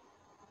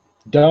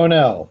 Don't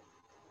know.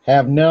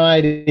 Have no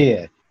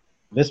idea.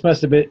 This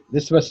must have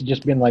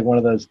just been like one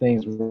of those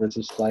things where it's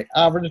just like,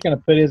 we're just gonna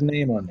put his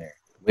name on there.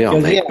 We all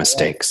make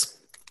mistakes.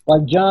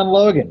 Like John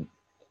Logan.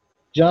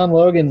 John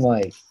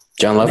Lovitz.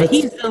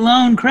 He's the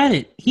lone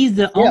credit. He's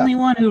the only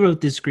one who wrote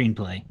this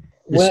screenplay.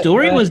 The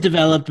story was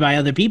developed by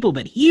other people,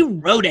 but he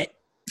wrote it.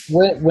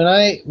 When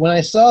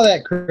I saw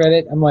that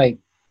credit, I'm like,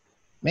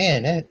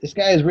 man, this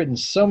guy has written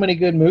so many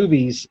good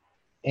movies,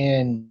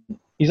 and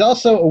he's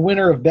also a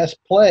winner of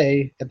Best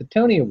Play at the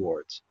Tony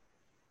Awards,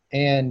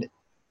 and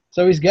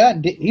so he's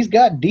got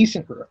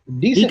decent.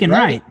 He can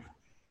write.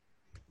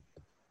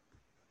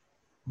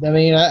 I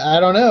mean, I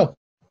don't know.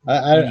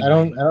 I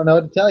don't know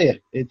what to tell you.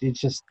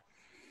 It's just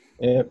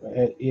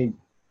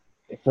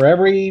for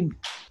every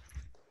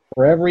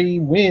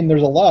win,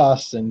 there's a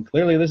loss, and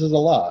clearly this is a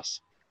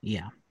loss.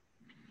 Yeah.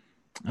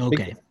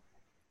 Okay.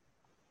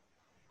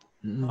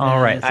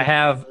 All right. I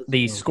have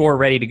the score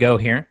ready to go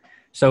here.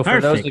 So for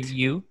those of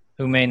you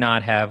who may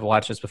not have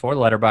watched this before,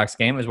 the Letterboxd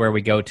game is where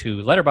we go to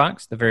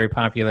Letterboxd, the very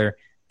popular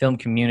film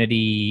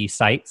community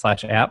site /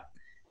 app.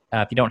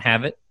 If you don't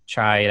have it,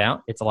 try it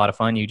out. It's a lot of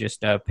fun. You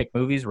just pick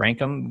movies, rank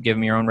them, give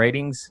them your own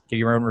ratings, give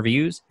your own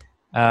reviews.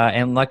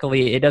 And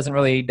luckily, it doesn't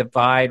really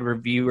divide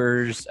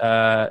reviewers,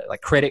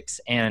 like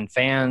critics and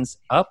fans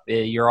up.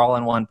 You're all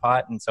in one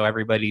pot, and so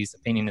everybody's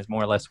opinion is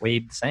more or less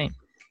weighed the same.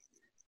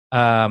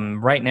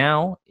 Right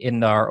now,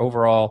 in our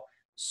overall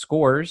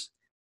scores,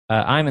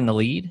 I'm in the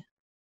lead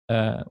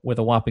with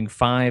a whopping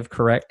 5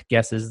 correct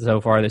guesses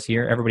so far this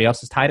year. Everybody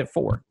else is tied at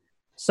 4.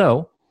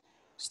 So,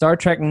 Star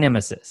Trek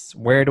Nemesis,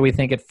 where do we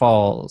think it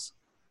falls?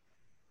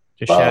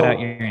 Just shout out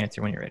your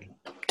answer when you're ready.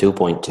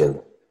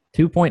 2.2.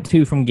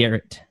 2.2 from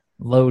Garrett.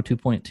 Low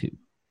 2.2.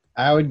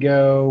 I would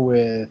go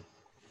with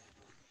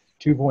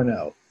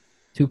 2.0.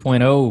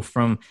 2.0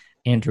 from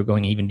Andrew,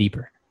 going even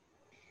deeper.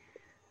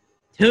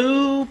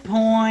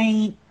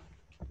 2.4.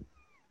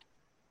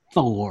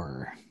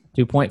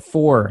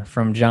 2.4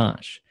 from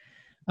Josh.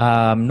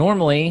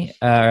 Normally,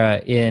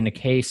 in a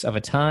case of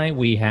a tie,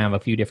 we have a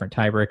few different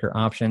tiebreaker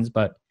options,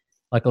 but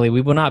luckily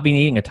we will not be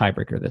needing a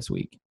tiebreaker this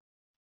week.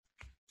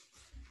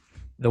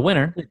 The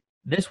winner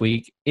this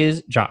week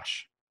is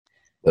Josh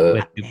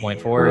with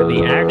 2.4.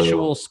 The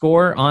actual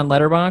score on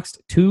Letterboxd,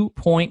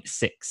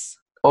 2.6.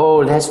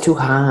 Oh, that's too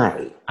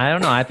high. I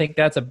don't know. I think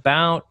that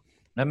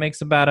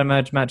makes about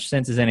as much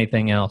sense as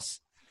anything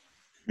else.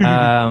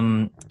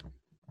 4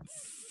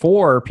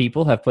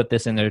 people have put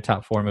this in their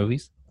top 4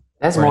 movies.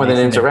 That's more than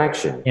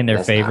Insurrection. In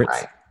their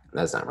favorites.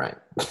 That's not right.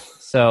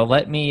 So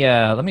let me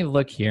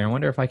look here. I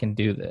wonder if I can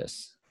do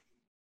this.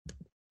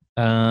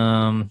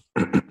 So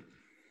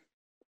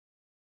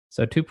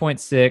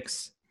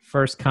 2.6.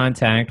 First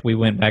Contact, we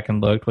went back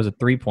and looked, was a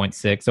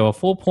 3.6. So a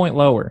full point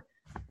lower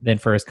than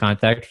First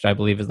Contact, which I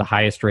believe is the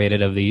highest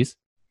rated of these.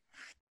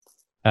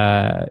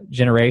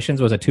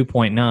 Generations was a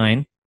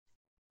 2.9.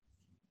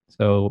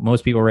 So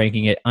most people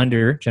ranking it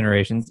under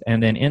Generations.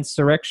 And then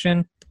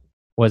Insurrection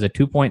was a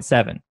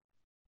 2.7.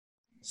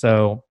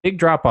 So big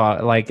drop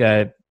off, like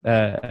not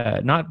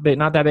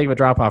that big of a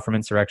drop off from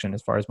Insurrection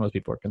as far as most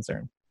people are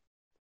concerned.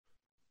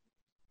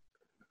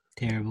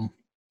 Terrible.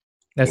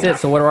 That's it.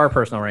 So what are our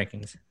personal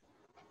rankings?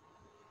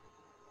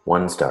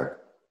 1 star.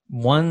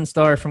 1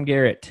 star from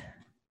Garrett.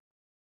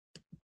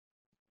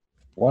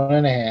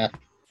 1.5.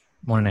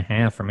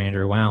 1.5 from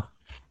Andrew. Wow.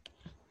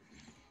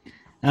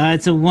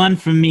 It's a 1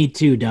 from me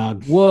too,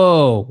 dog.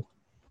 Whoa.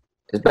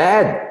 It's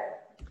bad.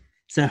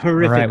 It's a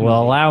horrific. All right.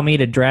 Well, allow me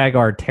to drag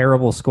our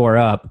terrible score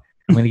up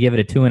I'm going to give it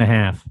a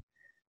 2.5.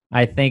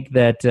 I think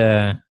that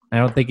I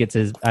don't think it's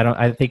as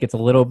I think it's a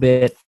little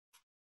bit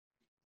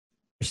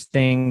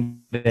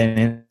interesting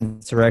than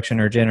Insurrection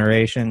or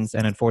Generations,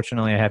 and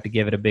unfortunately, I have to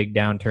give it a big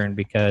downturn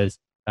because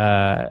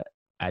I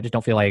just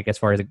don't feel like, as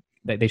far as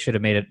they should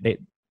have made it,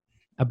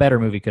 a better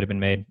movie could have been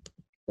made.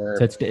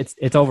 So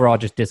it's overall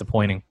just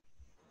disappointing.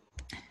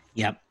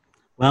 Yep.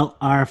 Well,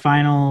 our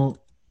final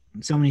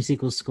So Many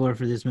Sequels score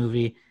for this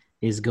movie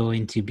is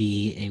going to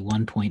be a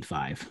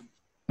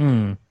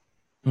 1.5.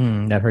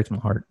 That hurts my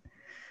heart.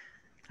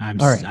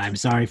 I'm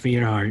sorry for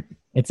your heart.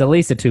 It's at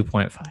least a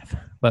 2.5,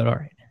 but all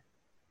right.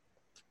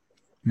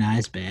 Nah,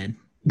 it's bad.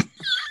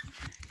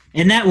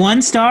 And that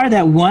 1 star,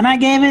 that 1 I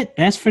gave it,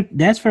 that's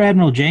for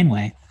Admiral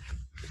Janeway.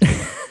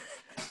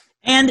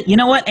 And you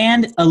know what?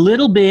 And a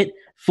little bit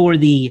for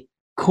the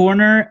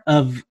corner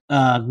of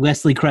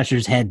Wesley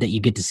Crusher's head that you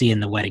get to see in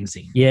the wedding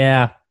scene.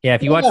 Yeah.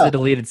 If you watch the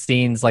deleted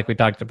scenes, like we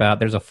talked about,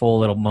 there's a full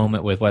little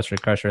moment with Wesley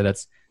Crusher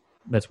that's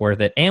worth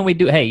it. And we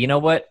do. Hey, you know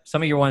what?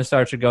 Some of your 1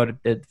 stars should go to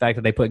the fact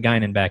that they put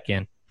Guinan back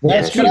in.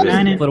 That's Yeah,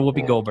 true. Little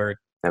Whoopi Goldberg.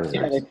 That was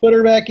nice. They put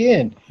her back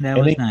in. That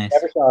was nice.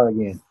 Never saw her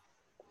again.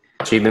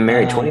 She'd been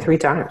married 23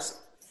 times.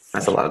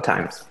 That's a lot of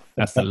times.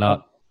 That's a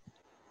lot.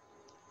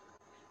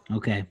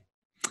 Okay.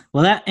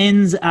 Well, that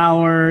ends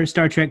our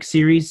Star Trek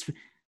series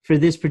for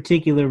this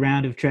particular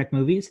round of Trek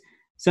movies.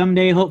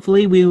 Someday,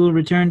 hopefully, we will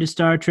return to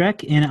Star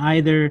Trek in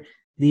either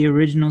the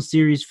original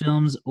series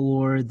films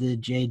or the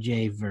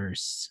JJ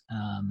verse.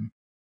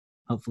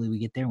 Hopefully, we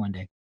get there one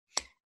day.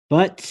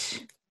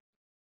 But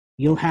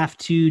you'll have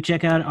to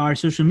check out our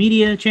social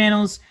media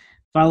channels.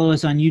 Follow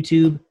us on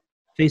YouTube,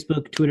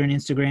 Facebook, Twitter, and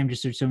Instagram.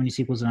 Just search So Many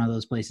Sequels in all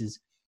those places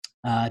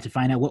to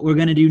find out what we're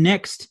going to do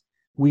next.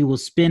 We will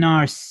spin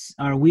our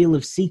wheel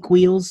of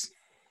sequels.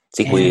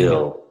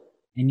 Sequel.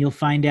 And you'll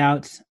find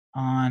out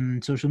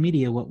on social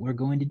media what we're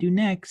going to do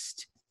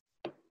next.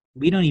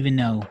 We don't even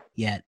know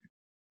yet.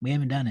 We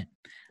haven't done it.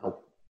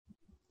 Nope.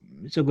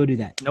 So go do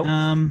that. Nope.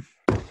 And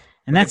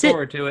that's Looking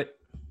forward it. to it.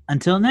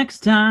 Until next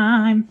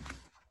time.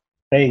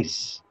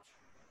 Face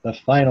the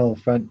final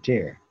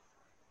frontier.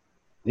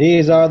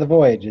 These are the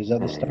voyages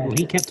of the Star. Oh,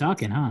 he kept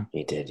talking, huh?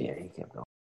 He did, yeah. He kept going.